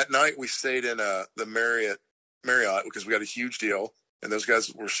 and that night we stayed in the Marriott because we got a huge deal, and those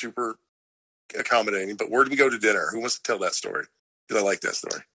guys were super accommodating. But where did we go to dinner? Who wants to tell that story? Because I like that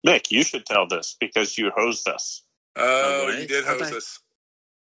story. Nick, you should tell this because you hosed us. Oh, what? you did How'd host I- us.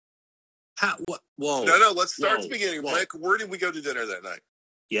 What? Whoa. No, let's start at the Whoa. beginning. Whoa. Mike, where did we go to dinner that night?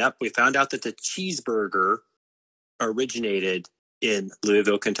 Yep. We found out that the cheeseburger originated in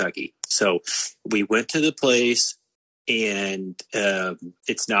Louisville, Kentucky. So we went to the place, and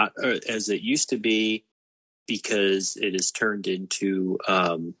it's not as it used to be because it has turned into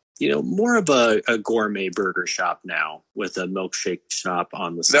more of a gourmet burger shop now with a milkshake shop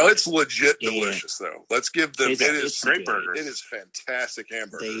on the side. No, it's legit And delicious, though. Let's give them. It's- It is it's great good. burgers. It is fantastic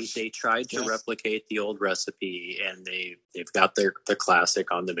hamburgers. They tried to Yes. replicate the old recipe, and they've got the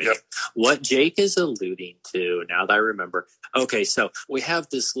classic on the menu. Yep. What Jake is alluding to, now that I remember, okay, so we have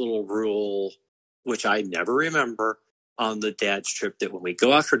this little rule, which I never remember on the Dad's Trip, that when we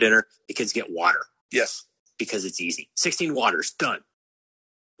go out for dinner, the kids get water Yes. because it's easy. 16 waters, done.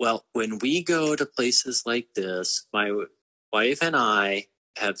 Well, when we go to places like this, my wife and I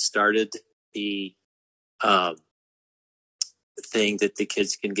have started the thing that the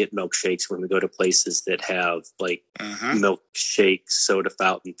kids can get milkshakes when we go to places that have like milkshake soda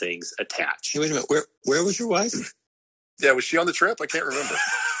fountain things attached. Hey, wait a minute. Where was your wife? Yeah, was she on the trip? I can't remember.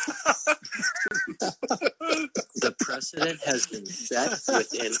 The precedent has been set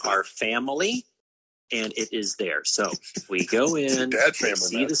within our family, and it is there. So we go in, Dad they family,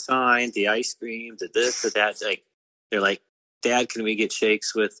 see man. the sign, the ice cream, the this, the that. Like, they're like, Dad, can we get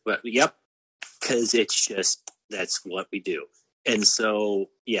shakes with? Yep, because it's just that's what we do. And so,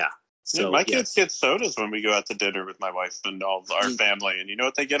 yeah. So my kids get sodas when we go out to dinner with my wife and all our family. And you know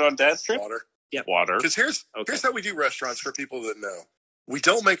what they get on Dad's trip? Water. Yep. Water. Because here's how we do restaurants for people that know. We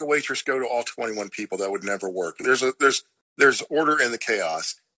don't make a waitress go to all 21 people. That would never work. There's order in the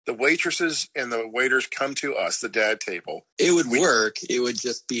chaos. The waitresses and the waiters come to us, the dad table. It would work. It would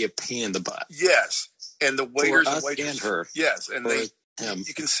just be a pain in the butt. Yes. And the waiters for us and waitresses. And her. Yes. And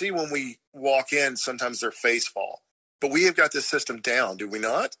you can see when we walk in, sometimes their face fall. But we have got this system down, do we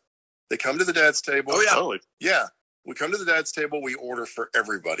not? They come to the dad's table. Oh, yeah. Totally. Yeah. We come to the dad's table. We order for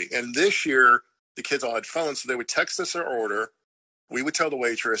everybody. And this year, the kids all had phones, so they would text us their order. We would tell the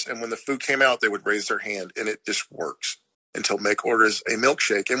waitress, and when the food came out, they would raise their hand, and it just works until Mick orders a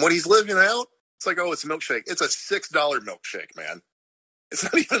milkshake. And when he's living out, it's like, oh, it's a milkshake. It's a $6 milkshake, man. It's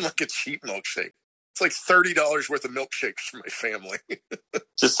not even like a cheap milkshake. It's like $30 worth of milkshakes for my family.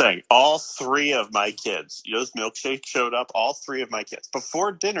 Just saying, all three of my kids, those milkshakes showed up, all three of my kids.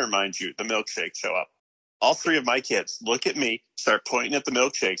 Before dinner, mind you, the milkshakes show up. All three of my kids look at me, start pointing at the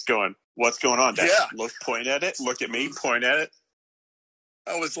milkshakes, going, what's going on, Dad? Yeah. Point at it, look at me, point at it.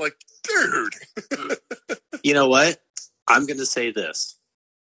 I was like, dude. You know what? I'm going to say this.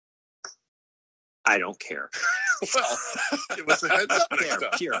 I don't care. Well, it was a heads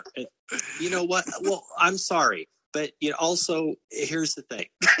up. Here. You know what? Well, I'm sorry. But also, here's the thing.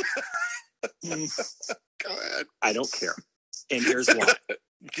 Go ahead. I don't care. And here's why.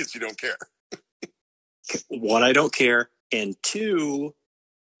 Because you don't care. One, I don't care. And two,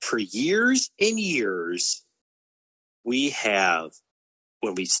 for years and years, we have,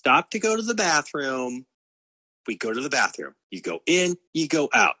 when we stop to go to the bathroom, we go to the bathroom. You go in, you go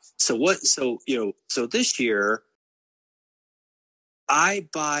out. So this year, I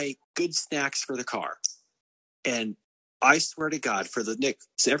buy good snacks for the car. And I swear to God,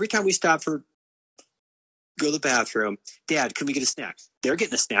 so every time we stop go to the bathroom, Dad, can we get a snack? They're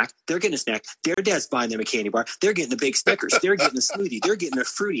getting a snack. They're getting a snack. Their dad's buying them a candy bar. They're getting a big Snickers. They're getting a smoothie. They're getting a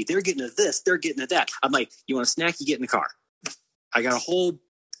fruity. They're getting a this. They're getting a that. I'm like, you want a snack? You get in the car. I got a whole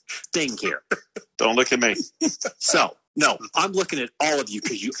thing here. Don't look at me. So, no, I'm looking at all of you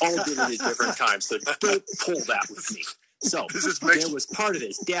because you all did it at different times. So don't pull that with me. So there was part of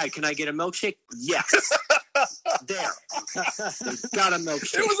this. Dad, can I get a milkshake? Yes. There. Got a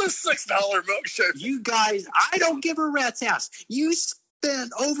milkshake. It was a $6 milkshake. You guys, I don't give a rat's ass. You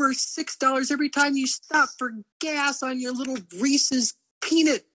spend over $6 every time you stop for gas on your little Reese's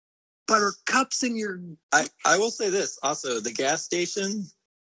peanut butter cups in your... I will say this. Also, the gas station...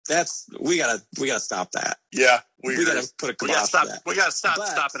 we gotta stop that. Yeah, we gotta put a kibosh to that. We gotta stop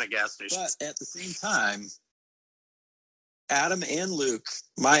stopping at gas stations. But at the same time, Adam and Luke,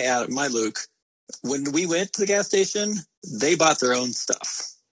 my Luke, when we went to the gas station, they bought their own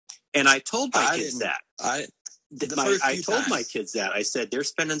stuff. And I told my kids that. I told my kids that. I said, they're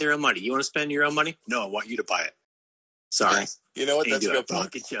spending their own money. You want to spend your own money? No, I want you to buy it. Sorry. You know what? That's a good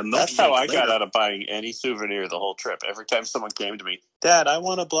point. That's how I got out of buying any souvenir the whole trip. Every time someone came to me, Dad, I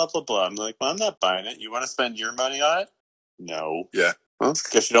want a blah, blah, blah. I'm like, well, I'm not buying it. You want to spend your money on it? No. Yeah. Well,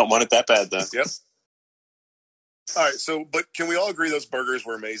 guess you don't want it that bad then. Yep. All right. But can we all agree those burgers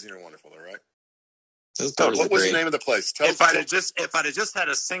were amazing and wonderful, though, right? What was the name of the place? If I'd have just had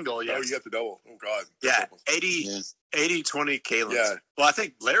a single, yes. Oh, you got the double. Oh, God. Yeah, 80-20 Kalen's. Yeah. Well, I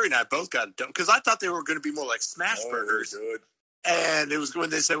think Larry and I both got double because I thought they were going to be more like smash burgers. Good. And it was when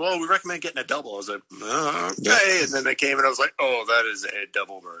they said, well, we recommend getting a double. I was like, okay. Yeah. And then they came and I was like, oh, that is a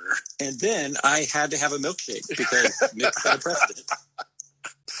double burger. And then I had to have a milkshake because Mick set a precedent.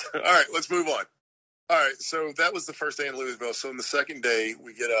 All right, let's move on. All right, so that was the first day in Louisville. So on the second day,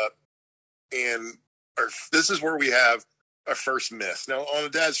 we get up, and this is where we have our first miss. Now, on a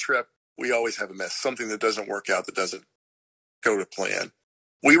dad's trip, we always have a miss, something that doesn't work out, that doesn't go to plan.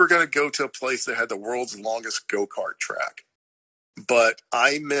 We were going to go to a place that had the world's longest go-kart track. But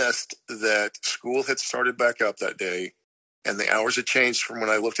I missed that school had started back up that day, and the hours had changed from when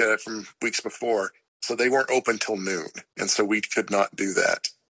I looked at it from weeks before. So they weren't open till noon, and so we could not do that.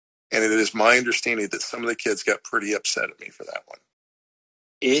 And it is my understanding that some of the kids got pretty upset at me for that one.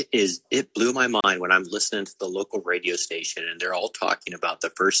 It blew my mind when I'm listening to the local radio station, and they're all talking about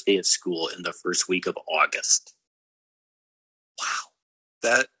the first day of school in the first week of August. Wow.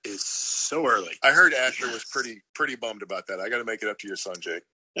 That is so early. I heard Asher was pretty bummed about that. I got to make it up to your son, Jake.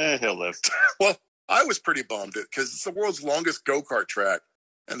 He'll live. Well, I was pretty bummed because it's the world's longest go-kart track,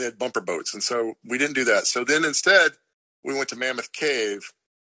 and they had bumper boats, and so we didn't do that. So then instead, we went to Mammoth Cave.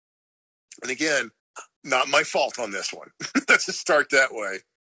 And again, not my fault on this one. Let's just start that way.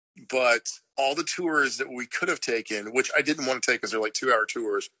 But all the tours that we could have taken, which I didn't want to take because they're like 2-hour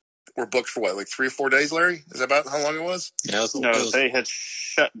tours, were booked for what, like 3 or 4 days, Larry? Is that about how long it was? Yeah, They had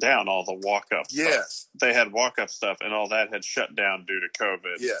shut down all the walk-up Yes. stuff. They had walk-up stuff, and all that had shut down due to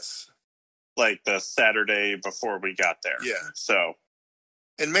COVID. Yes. Like the Saturday before we got there. Yeah. So.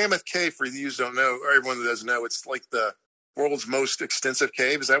 And Mammoth Cave, for you who don't know, or everyone that doesn't know, it's like the world's most extensive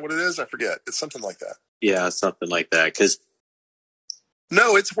cave. Is that what it is? I forget. It's something like that. Yeah, something like that.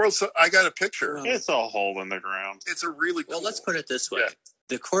 No, it's world. I got a picture. It's a hole in the ground. It's a really cool. Well, let's put it this way. Yeah.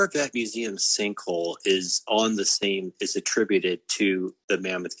 The Corvette Museum sinkhole is attributed to the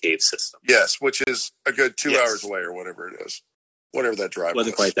Mammoth Cave system. Yes, which is a good 2 hours away or whatever it is. Whatever that drive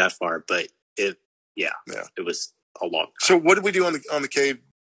wasn't quite that far, but it was a long time. So what did we do on the cave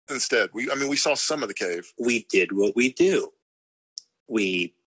instead? We saw some of the cave. We did what we do.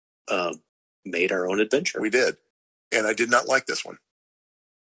 We made our own adventure. We did. And I did not like this one.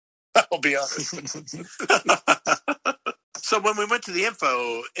 I'll be honest. So when we went to the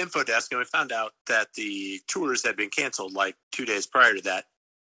info desk and we found out that the tours had been canceled like 2 days prior to that,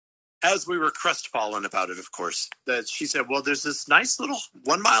 as we were crestfallen about it, of course, that she said, well, there's this nice little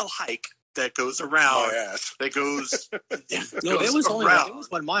 1 mile hike that goes around. That goes. No, it was only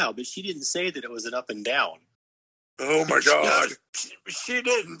 1 mile, but she didn't say that it was an up and down. Oh my God. She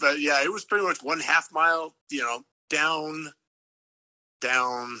didn't, but yeah, it was pretty much 1/2 mile,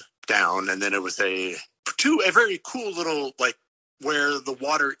 down, and then it was a very cool little, like, where the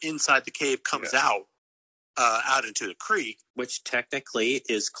water inside the cave comes out into the creek, which technically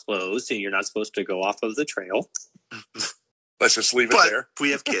is closed, and you're not supposed to go off of the trail. Let's just leave it there.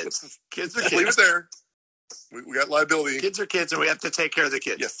 We have kids. Kids are kids. Leave it there. We got liability. Kids are kids, and we have to take care of the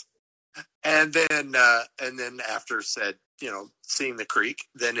kids. Yes. And then after said, seeing the creek,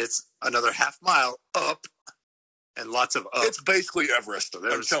 then it's another 1/2 mile up. And lots of up. It's basically Everest.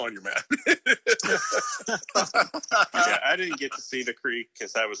 I'm telling you, man. Yeah, I didn't get to see the creek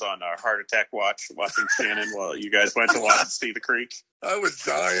because I was on a heart attack watch watching Shannon while you guys went to see the creek. I was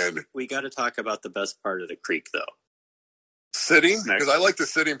dying. We got to talk about the best part of the creek, though. Sitting? Because I like the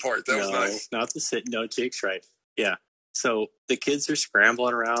sitting part. That was nice. Not the sit. No, Jake's right. Yeah. So the kids are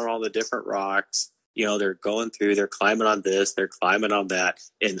scrambling around all the different rocks. They're going through, they're climbing on this, they're climbing on that.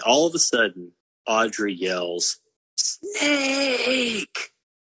 And all of a sudden, Audrey yells, "Snake!"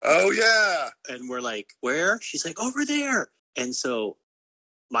 Oh, yeah. And we're like, where? She's like, over there. And so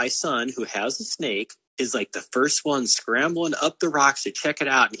my son, who has a snake, is like the first one scrambling up the rocks to check it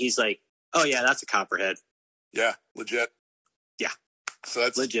out. And he's like, oh, yeah, that's a copperhead. Yeah, legit. Yeah. So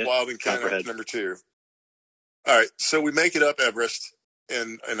that's legit wild encounter number 2. All right, so we make it up Everest,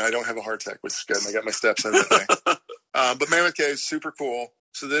 and I don't have a heart attack, which is good. And I got my steps in that day. But Mammoth Cave is super cool.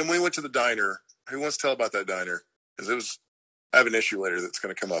 So then we went to the diner. Who wants to tell about that diner? Because I have an issue later that's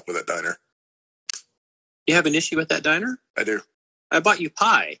going to come up with that diner. You have an issue with that diner? I do. I bought you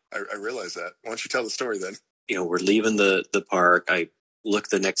pie. I realize that. Why don't you tell the story then? We're leaving the park. I look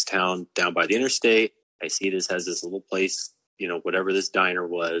the next town down by the interstate. I see this has this little place, whatever this diner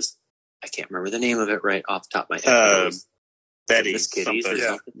was. I can't remember the name of it right off the top of my head. Betty's. Miss Kitty's or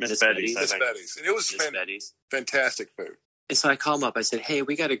something. Miss Betty's. Miss Betty's. And it was fantastic food. And so I call them up. I said, hey,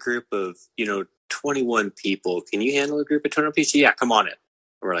 we got a group of, 21 people. Can you handle a group of 21 people? Yeah, come on in. And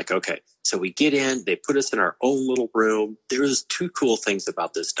we're like, okay. So we get in. They put us in our own little room. There was 2 cool things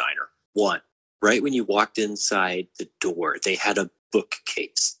about this diner. One, right when you walked inside the door, they had a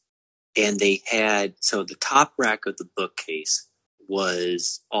bookcase. And they had, so the top rack of the bookcase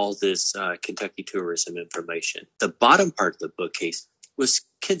was all this Kentucky tourism information. The bottom part of the bookcase was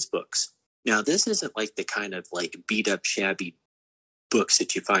kids' books. Now, this isn't like the kind of like beat up, shabby books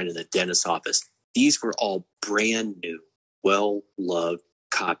that you find in the dentist's office. These were all brand new, well-loved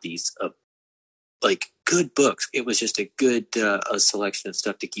copies of like good books. It was just a good a selection of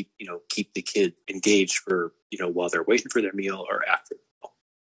stuff to keep the kid engaged for, while they're waiting for their meal or after.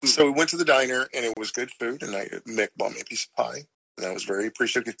 So we went to the diner and it was good food, and Mick bought me a piece of pie. And I was very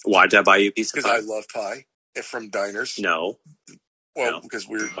appreciative. Why did I buy you a piece of pie? Because I love pie from diners. No. Well, no. Because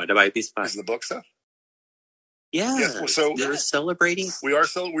why did I buy a piece of pie? Because of the book stuff? Yeah. Yes, well, so we're celebrating. We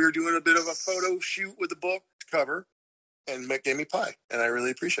were doing a bit of a photo shoot with the book cover, and Mick gave me pie. And I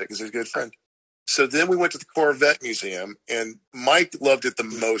really appreciate it because he's a good friend. So then we went to the Corvette Museum, and Mike loved it the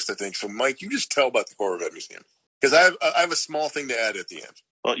most, I think. So, Mike, you just tell about the Corvette Museum. Because I have a small thing to add at the end.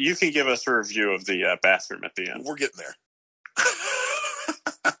 Well, you can give us a review of the bathroom at the end. We're getting there.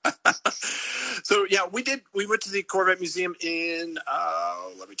 So, yeah, we went to the Corvette Museum in,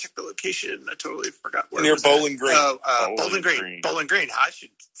 let me check the location. I totally forgot where near it was. Bowling Green. Bowling Green. Bowling Green. I should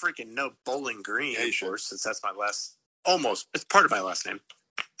freaking know Bowling Green, of course, since that's it's part of my last name.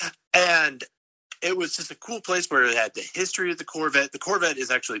 And it was just a cool place where it had the history of the Corvette. The Corvette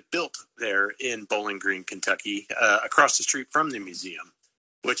is actually built there in Bowling Green, Kentucky, across the street from the museum,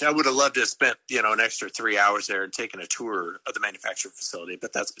 which I would have loved to have spent, an extra 3 hours there and taken a tour of the manufacturing facility,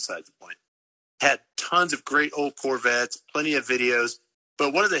 but that's beside the point. Had tons of great old Corvettes, plenty of videos.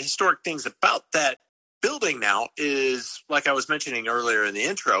 But one of the historic things about that building now is, like I was mentioning earlier in the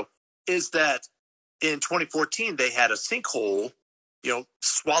intro, is that in 2014, they had a sinkhole,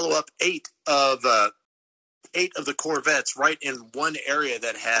 swallow up eight of the Corvettes right in one area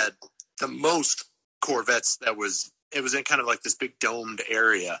that had the most Corvettes. It was in kind of like this big domed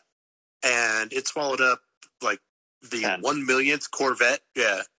area, and it swallowed up like the 1 millionth Corvette.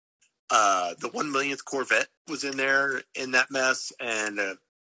 Yeah. The 1 millionth Corvette was in there in that mess, and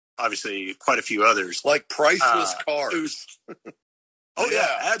obviously quite a few others. Like priceless cars.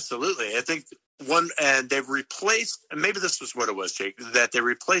 Yeah, absolutely. I think and they've replaced, and maybe this was what it was, Jake, that they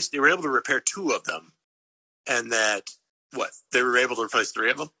were able to repair 2 of them, and that, they were able to replace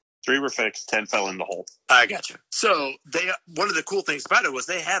 3 of them? 3 were fixed, 10 fell in the hole. I gotcha. So one of the cool things about it was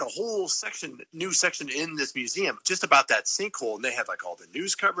they had a whole new section in this museum just about that sinkhole, and they had like all the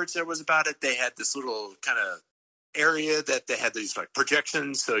news coverage there was about it. They had this little kind of area that they had these like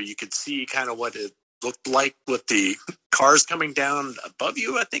projections, so you could see kind of what it looked like with the cars coming down above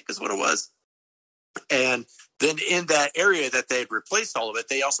you, I think is what it was. And then in that area that they had replaced all of it,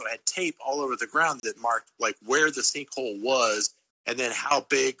 they also had tape all over the ground that marked like where the sinkhole was, and then how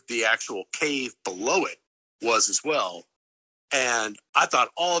big the actual cave below it was as well. And I thought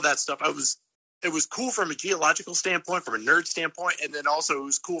all of that stuff, it was cool from a geological standpoint, from a nerd standpoint, and then also it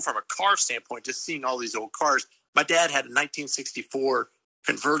was cool from a car standpoint, just seeing all these old cars. My dad had a 1964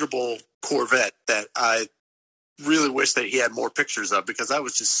 convertible Corvette that I really wish that he had more pictures of, because that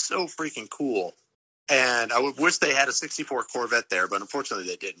was just so freaking cool. And I would wish they had a 64 Corvette there, but unfortunately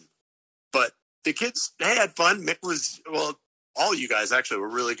they didn't. But the kids, they had fun. Mick all you guys actually were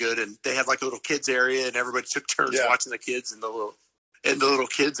really good, and they had like a little kids area, and everybody took turns watching the kids in the little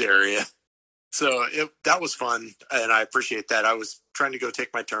kids area. So that was fun, and I appreciate that. I was trying to go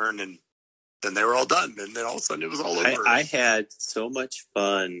take my turn, and then they were all done, and then all of a sudden it was all over. I had so much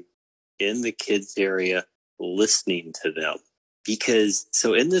fun in the kids area listening to them, because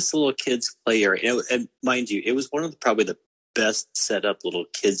in this little kids play area, and mind you, it was one of probably the best set up little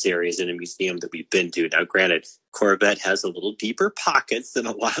kids areas in a museum that we've been to. Now, granted, Corvette has a little deeper pockets than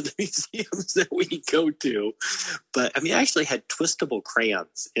a lot of the museums that we go to, but I actually had twistable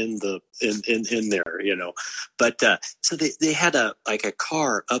crayons in there, But so they had a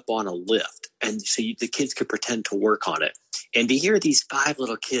car up on a lift, and so the kids could pretend to work on it, and to hear these 5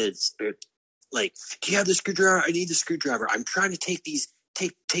 little kids like, "Do you have the screwdriver? I need the screwdriver. I'm trying to take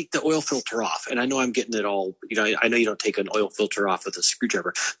the oil filter off." And I know I'm getting it all, I know you don't take an oil filter off with a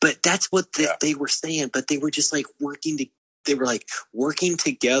screwdriver, but that's what they were saying. But they were just like working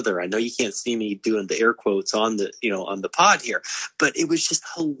together. I know you can't see me doing the air quotes on the pod here, but it was just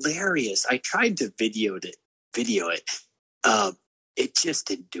hilarious. I tried to video it. It just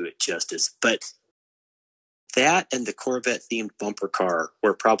didn't do it justice. But that and the Corvette themed bumper car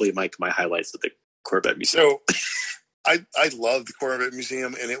were probably my highlights of the Corvette Museum. So I love the Corvette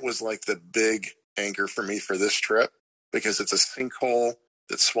Museum, and it was like the big anchor for me for this trip, because it's a sinkhole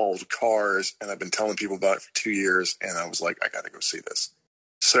that swallowed cars, and I've been telling people about it for 2 years, and I was like, I got to go see this.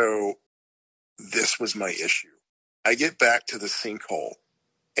 So this was my issue. I get back to the sinkhole,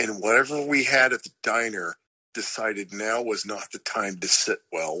 and whatever we had at the diner decided now was not the time to sit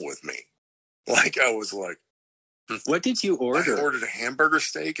well with me. Like, I was like, what did you order? I ordered a hamburger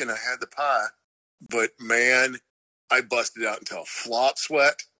steak, and I had the pie, but man, I busted out into a flop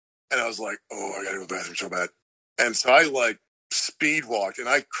sweat, and I was like, oh, I got to go to the bathroom so bad. And so I speed walked, and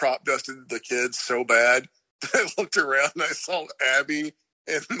I crop dusted the kids so bad that I looked around and I saw Abby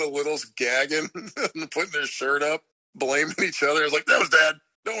and the littles gagging and putting their shirt up, blaming each other. I was like, that was Dad.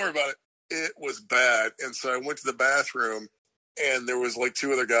 Don't worry about it. It was bad. And so I went to the bathroom, and there was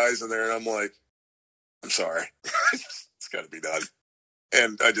 2 other guys in there, and I'm like, I'm sorry. It's got to be done.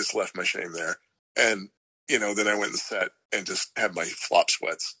 And I just left my shame there. And then I went in the set and just had my flop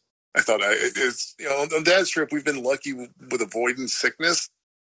sweats. I thought on Dad's trip, we've been lucky with avoiding sickness,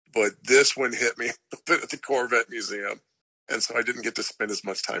 but this one hit me a bit at the Corvette Museum. And so I didn't get to spend as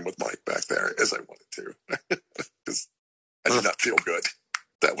much time with Mike back there as I wanted to, because I did not feel good.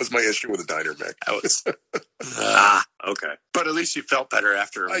 That was my issue with the diner, Mick. That was, okay. but at least you felt better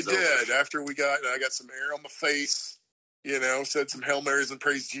after it was I did. over. After I got some air on my face, said some Hail Marys and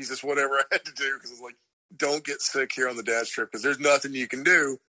praise Jesus, whatever I had to do, because it's like, don't get sick here on the dad's trip, because there's nothing you can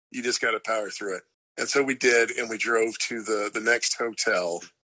do. You just got to power through it. And so we did, and we drove to the next hotel.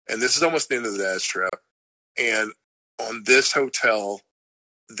 And this is almost the end of the dad's trip. And on this hotel,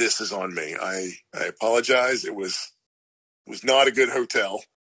 this is on me. I apologize. It was not a good hotel.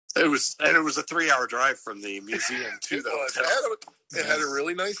 It was a 3-hour drive from the museum to the hotel. It had a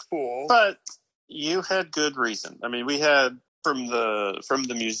really nice pool. But you had good reason. I mean, we had from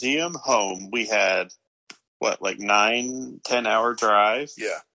the museum home, we had 9-10 hour drive.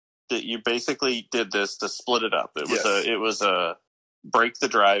 Yeah. That you basically did this to split it up. It was a break the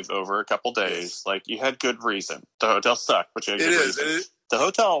drive over a couple days. Yes. Like, you had good reason. The hotel sucked, but you had good reason. The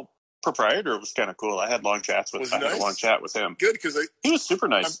hotel proprietor was kind of cool. I had long chats with him. I had a long chat with him. Good, because he was super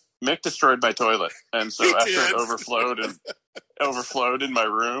nice. Mick destroyed my toilet, and so after it overflowed in my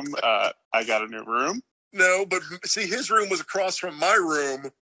room, I got a new room. No, but see, his room was across from my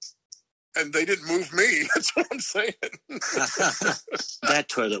room, and they didn't move me. That's what I'm saying. That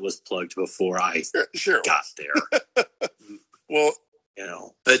toilet was plugged before I got there. Well,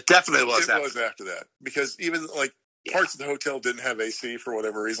 it definitely was. It was after that, because even parts of the hotel didn't have AC for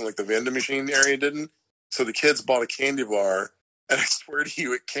whatever reason, like the vending machine area didn't. So the kids bought a candy bar, and I swear to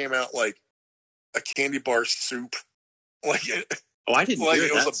you, it came out like a candy bar soup. I didn't hear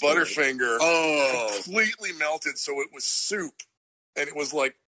it was a Butterfinger. Oh, completely melted, so it was soup, and it was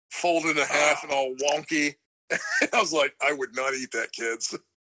like folded in half and all wonky. And I was like, I would not eat that, kids.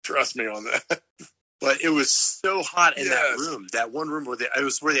 Trust me on that. But it was so hot in that room. That one room where the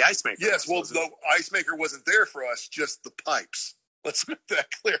ice maker. Yes, the ice maker wasn't there for us, just the pipes. Let's make that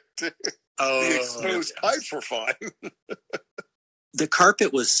clear too. The exposed pipes were fine. The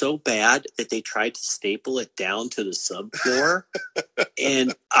carpet was so bad that they tried to staple it down to the subfloor,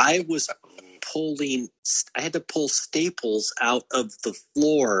 and I had to pull staples out of the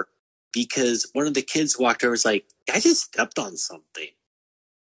floor because one of the kids walked over and was like, I just stepped on something.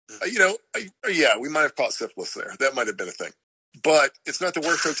 We might have caught syphilis there. That might have been a thing. But it's not the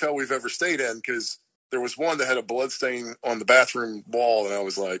worst hotel we've ever stayed in, because there was one that had a blood stain on the bathroom wall, and I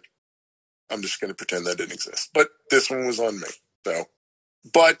was like, I'm just going to pretend that didn't exist. But this one was on me. So,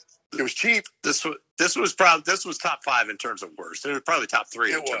 but it was cheap. This was top 5 in terms of worst. It was probably top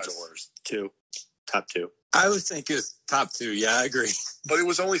 3 in terms of worst. Top 2. I would think it's top 2. Yeah, I agree. But it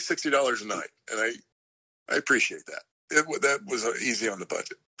was only $60 a night, and I appreciate that. That was easy on the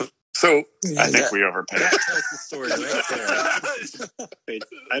budget. So I think we overpaid. That tells the story right there.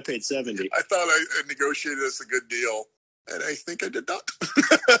 I paid $70. I thought I negotiated us a good deal, and I think I did not.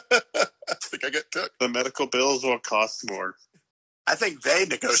 I think I got took. The medical bills will cost more. I think they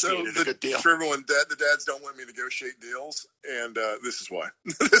negotiated a good deal. For everyone, the dads don't let me negotiate deals, and this is why.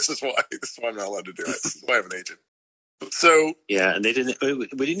 This is why I'm not allowed to do it. This is why I have an agent. So yeah, and we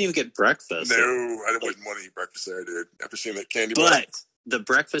didn't even get breakfast. No, I wouldn't want to eat breakfast there, dude. After seeing that candy bar. But the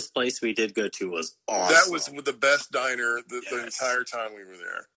breakfast place we did go to was awesome. That was the best diner the entire time we were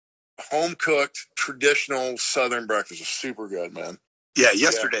there. Home cooked, traditional Southern breakfast was super good, man. Yeah,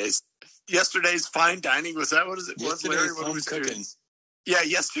 yesterday's fine dining, was that what it was? Yesterday's home cooking. Yeah,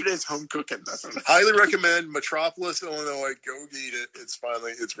 yesterday's home cooking. Highly recommend Metropolis, Illinois. Go eat it. It's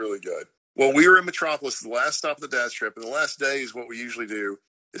really good. Well, we were in Metropolis, the last stop of the dad's trip, and the last day is what we usually do,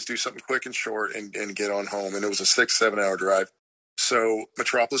 is do something quick and short and get on home. And it was a 6-7 hour drive. So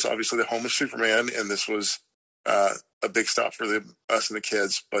Metropolis, obviously the home of Superman, and this was a big stop for us and the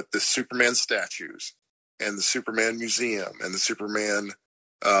kids. But the Superman statues and the Superman museum and the Superman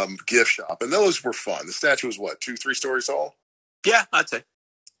gift shop, and those were fun. The statue was 2-3 stories tall? Yeah, I'd say.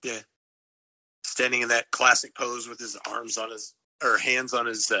 Yeah. Standing in that classic pose with his hands on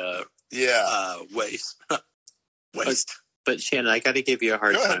his waist. But Shannon, I got to give you a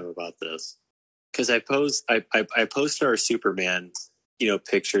hard time about this, because I post our Superman,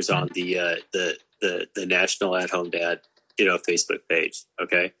 pictures on the National at Home Dad, Facebook page.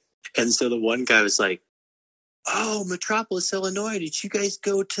 Okay. And so the one guy was like, oh, Metropolis, Illinois, did you guys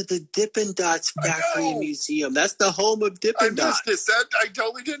go to the Dippin' Dots Factory Museum? That's the home of Dippin' Dots. I missed it. I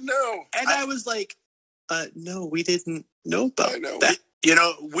totally didn't know. And I was like, no, we didn't know about that.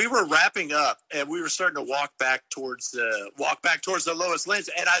 We were wrapping up, and we were starting to walk back towards the Lois Lanes,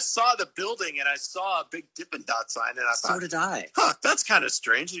 and I saw the building, and I saw a big Dippin' Dots sign, and I thought, so did I. That's kind of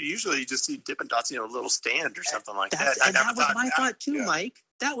strange. Usually, you just see Dippin' Dots, a little stand or something like that. And that was my thought too, Mike.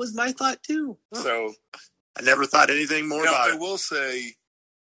 That was my thought too. So I never thought anything more about it. I will say,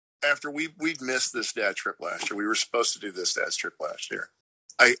 after we'd missed this dad trip last year, we were supposed to do this dad trip last year.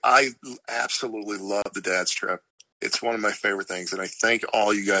 I absolutely love the dad's trip. It's one of my favorite things, and I thank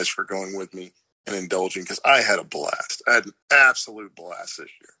all you guys for going with me and indulging, because I had a blast. I had an absolute blast this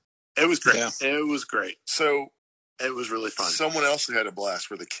year. It was great. Yeah. It was great. So it was really fun. Someone else who had a blast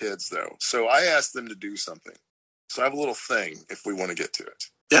were the kids, though. So I asked them to do something. So I have a little thing if we want to get to it.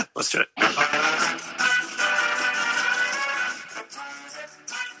 Yeah, let's do it.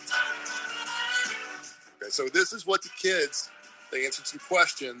 Okay, so this is what the kids, they answered some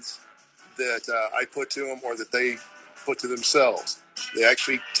questions that I put to them or that they put to themselves. They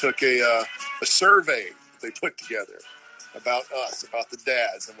actually took a survey they put together about us, about the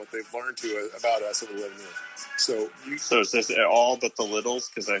dads, and what they've learned about us over 11 years. So is this all but the littles?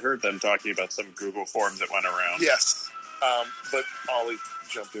 Because I heard them talking about some Google form that went around. Yes, but Ollie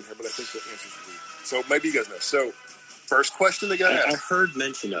jumped in here, but I think the answers will be. So maybe you guys know. So first question they got asked. I heard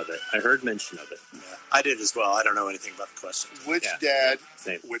mention of it. Yeah, I did as well. I don't know anything about the questions. Which dad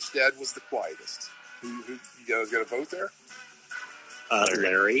was the quietest? Who you guys got a vote there?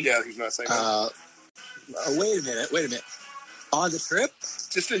 Larry. Yeah, he's not saying Wait a minute. On the trip?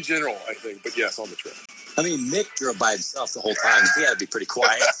 Just in general, I think, but yes, on the trip. I mean, Mick drove by himself the whole time. He had to be pretty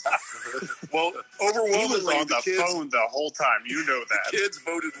quiet. Well, He overwhelmingly, was on the kids, phone the whole time. You know that. The kids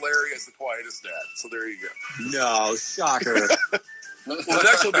voted Larry as the quietest dad. So there you go. No, shocker. Well, the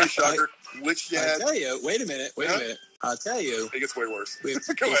next will be a shocker. Which dad? I'll tell you. Wait a minute. I'll tell you. It gets way worse. If,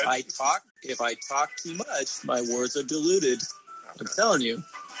 Go ahead. if I talk too much, my words are diluted. Okay. I'm telling you.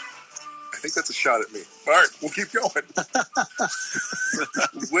 I think that's a shot at me. All right, we'll keep going.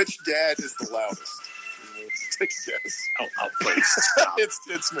 Which dad is the loudest? Take a guess. Oh, please stop.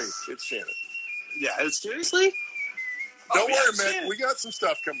 It's me. It's Shannon. Yeah, seriously? Don't worry, man. We got some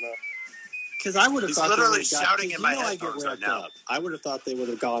stuff coming up. Because I would have thought literally shouting in my headphones right now. I would have thought they would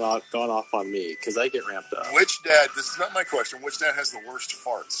have gone off on me because I get ramped up. Which dad? This is not my question. Which dad has the worst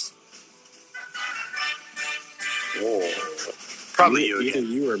farts? Oh, probably you either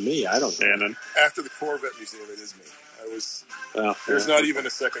again. you or me. I don't know. Shannon. After the Corvette Museum, it is me. There's not even a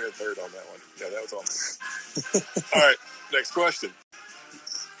second and third on that one. Yeah, that was all me. All right, next question.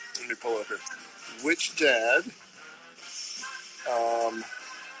 Let me pull it up here. Which dad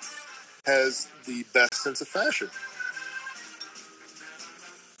has the best sense of fashion?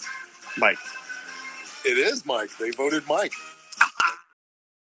 Mike. It is Mike. They voted Mike.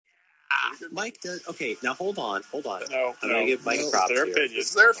 Mike does. Okay, now hold on. No, I'm going to give Mike props their here. opinion.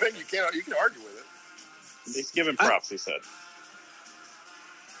 It's their opinion. You can argue with it. He's giving props, he said.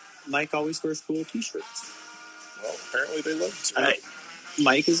 Mike always wears cool T-shirts. Well, apparently they love it.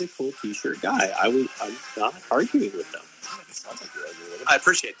 Mike is a cool T-shirt guy. I'm not arguing with them. It sounds like you're arguing with him. I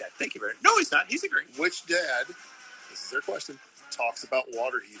appreciate that. Thank you very much. No, he's not. He's agreeing. Which dad, this is their question, talks about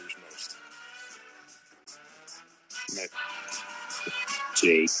water heaters most?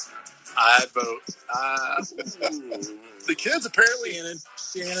 Jake. I vote. The kids apparently.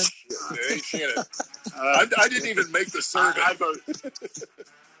 Shannon. Hey, Shannon. I didn't even make the survey. I vote.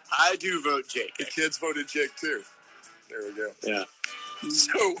 I do vote Jake. The kids voted Jake too. There we go. Yeah.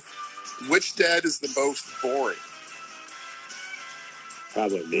 So, which dad is the most boring?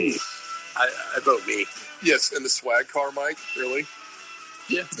 Probably me. I vote me. Yes, and the swag car, Mike. Really?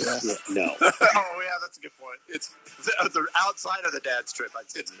 Yeah. No. Oh yeah, that's a good point. It's the outside of the dad's trip.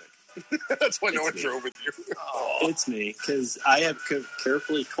 I'd say it's Nick. That's why no one drove with you. Oh. It's me, because I have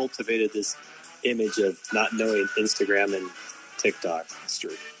carefully cultivated this image of not knowing Instagram and TikTok. That's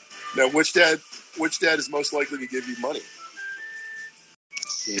true. Now, which dad is most likely to give you money?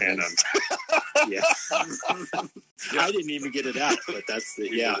 Shannon. Yeah. I didn't even get it out, but that's the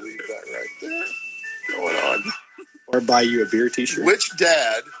Leave that right there. Going on. Or buy you a beer T-shirt. Which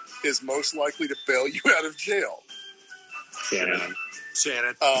dad is most likely to bail you out of jail? Shannon.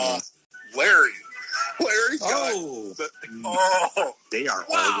 Larry. Larry got They are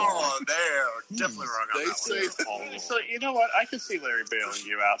all Wow, they're definitely wrong on They that say one. So, you know what? I could see Larry bailing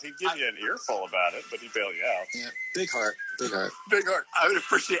you out. He'd give you an earful about it, but he'd bail you out. Yeah, big heart. Big heart. I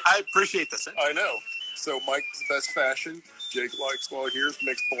appreciate the sentence. I know. So Mike's the best fashion. Jake likes while here's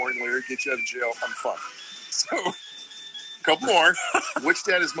makes boring. Larry gets you out of jail. I'm fun. So, a couple more. Which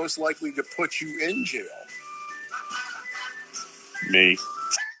dad is most likely to put you in jail? Me.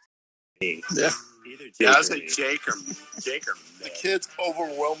 Yeah. Yeah, I was like Jake or The kids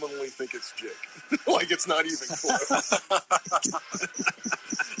overwhelmingly think it's Jake. Like it's not even close.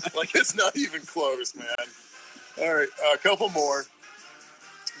 Like it's not even close, man. All right, a couple more.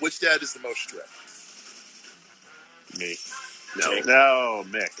 Which dad is the most strict? Me. No. No,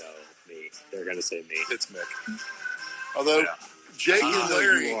 Mick. No, me. They're going to say me. It's Mick. Although Yeah. Jake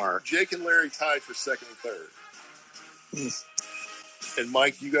You are. and Larry tied for second and third. And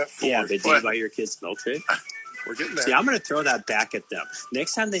Mike, you got 4. Yeah, but did you buy your kids milkshake? We're getting there. See, I'm going to throw that back at them.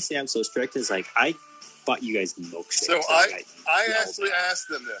 Next time they say I'm so strict, it's like, I bought you guys milkshakes. So I actually asked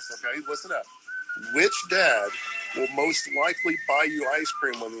them this, okay? Listen up. Which dad will most likely buy you ice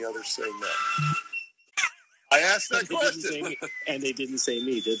cream when the others say no? I asked that question. And they didn't say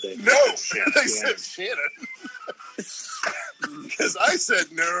me, did they? No, they said Shannon. Because I said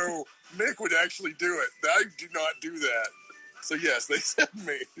no, Nick would actually do it. I do not do that. So yes, they said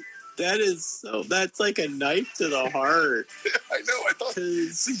me. That's like a knife to the heart. I know, I thought,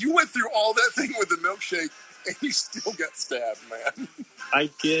 see, you went through all that thing with the milkshake and you still got stabbed, man.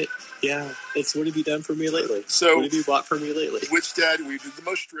 It's what have you done for me lately? So, what have you bought for me lately? Which dad we did the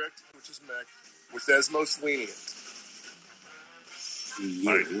most strict, which is Mick, which dad's most lenient?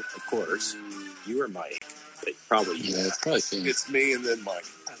 You, of course. You or Mike. But probably you. Yeah, it's probably Shane. It's me and then Mike.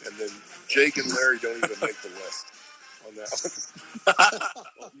 And then Jake and Larry don't even make the list on that one.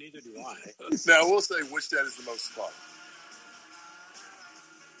 Well, neither do I. Now, we'll say which dad is the most fun.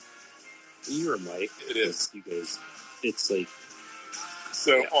 You or Mike. It is. You guys. It's like.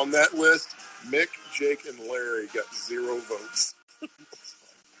 So, on that list, Mick, Jake, and Larry got 0 votes. Oh,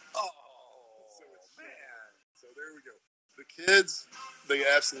 man. So, there we go. The kids, they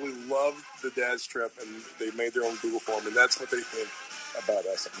absolutely loved the dad's trip, and they made their own Google form, and that's what they think about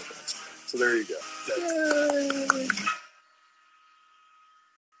us on the dad's trip. So, there you go. Yay.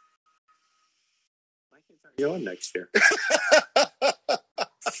 My kids aren't going next year.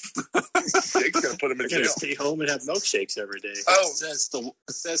 Jake's going to put them in jail. Stay home and have milkshakes every day. Oh, says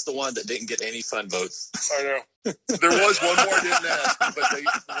the one that didn't get any fun votes. I know. There was one more I didn't ask, but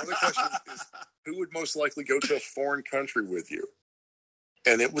the other question is, who would most likely go to a foreign country with you?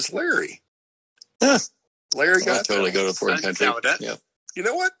 And it was Larry. Yeah. Larry got I'd totally that. go to a foreign country. Yeah. You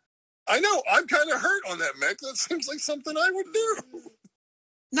know what? I know. I'm kind of hurt on that, Mick. That seems like something I would do.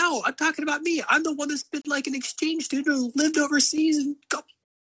 No, I'm talking about me. I'm the one that's been like an exchange student who lived overseas and got.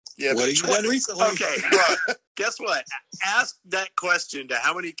 Yeah, what have you done recently? Okay, well, guess what? Ask that question to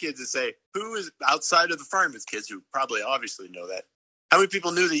how many kids and say, who is outside of the fireman's kids who probably obviously know that? How many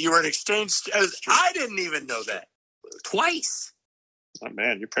people knew that you were an exchange student? I didn't even know that. Twice. Oh,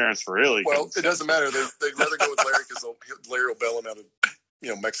 man, your parents really... Well, it doesn't matter. They'd rather go with Larry because Larry will bail him out of,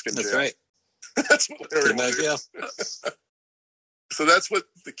 Mexican jail. That's right. That's what Larry will do. Yeah. So that's what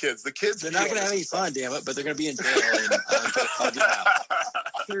the kids... They're not going to have any fun, damn it, but they're going to be in jail. And I'll get out.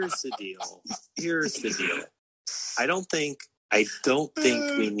 Here's the deal. I don't think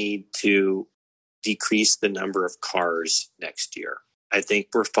we need to decrease the number of cars next year. I think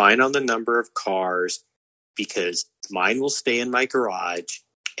we're fine on the number of cars because mine will stay in my garage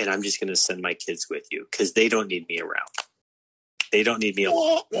and I'm just going to send my kids with you because they don't need me around. They don't need me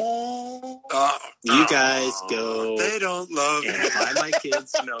alone. You guys go. They don't love and buy my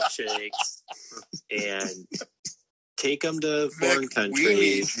kids milkshakes and take them to foreign countries. We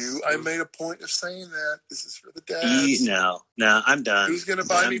need you. I made a point of saying that. This is for the dads. No, I'm done. Who's going to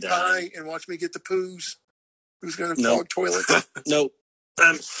buy me pie and watch me get the poos? Who's going to clog toilets? Nope.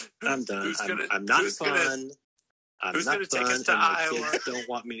 I'm done. I'm not fun. Who's going to take us to Iowa? Kids don't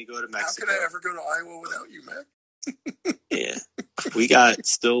want me to go to Mexico. How could I ever go to Iowa without you, Mac? Yeah, we got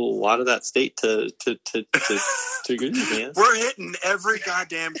still a lot of that state to go, man. We're hitting every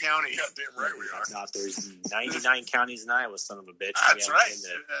goddamn county. Goddamn right we are. Not there's 99 counties in Iowa, son of a bitch. That's right.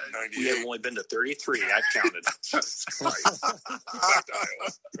 We have only been to 33. I've counted.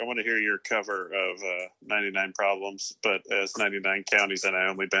 I want to hear your cover of 99 Problems, but as 99 counties, and I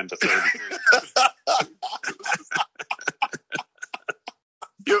only been to 33.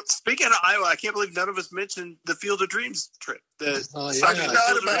 Speaking of Iowa, I can't believe none of us mentioned the Field of Dreams trip. I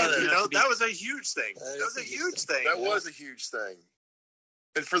forgot about it. That was a huge thing. That was a huge thing.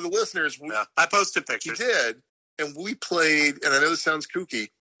 And for the listeners, I posted pictures. We did, and we played, and I know this sounds kooky,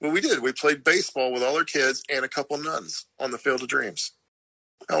 but we did. We played baseball with all our kids and a couple nuns on the Field of Dreams.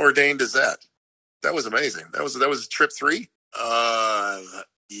 How ordained is that? That was amazing. That was trip 3?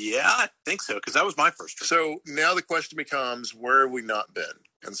 Yeah, I think so, because that was my first trip. So now the question becomes, where have we not been?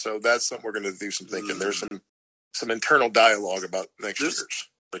 And so that's something we're going to do some thinking. There's some internal dialogue about next year's.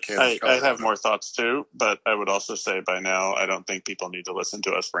 I have more thoughts too, but I would also say by now, I don't think people need to listen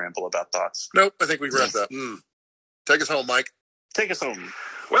to us ramble about thoughts. Nope, I think we wrapped up. Take us home, Mike. Take us home.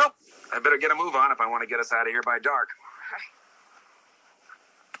 Well, I better get a move on if I want to get us out of here by dark.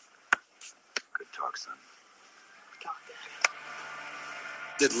 Good talk, son.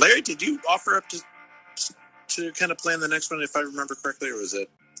 Did you offer up to kind of plan the next one, if I remember correctly, or was it?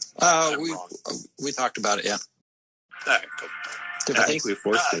 We talked about it, yeah. All right, cool. I think we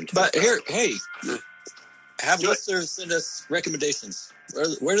forced him to. But here, hey, Have listeners send us recommendations.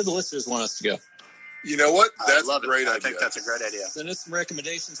 Where do the listeners want us to go? You know what? That's a great idea. I think that's a great idea. Send us some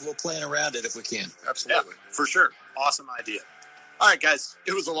recommendations. We'll plan around it if we can. Absolutely. Yeah, for sure. Awesome idea. All right, guys.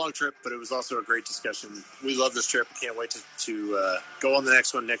 It was a long trip, but it was also a great discussion. We love this trip. Can't wait to go on the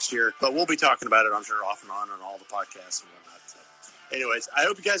next one next year. But we'll be talking about it, I'm sure, off and on all the podcasts and whatnot. So, anyways, I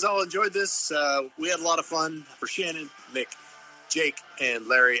hope you guys all enjoyed this. We had a lot of fun. For Shannon, Mick, Jake, and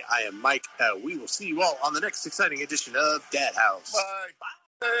Larry, I am Mike. We will see you all on the next exciting edition of Dad House. Bye. Bye.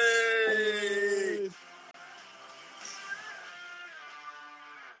 Hey.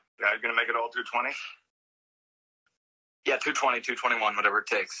 Guys, gonna make it all 220? Yeah, 220, 221, whatever it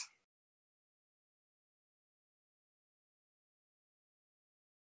takes.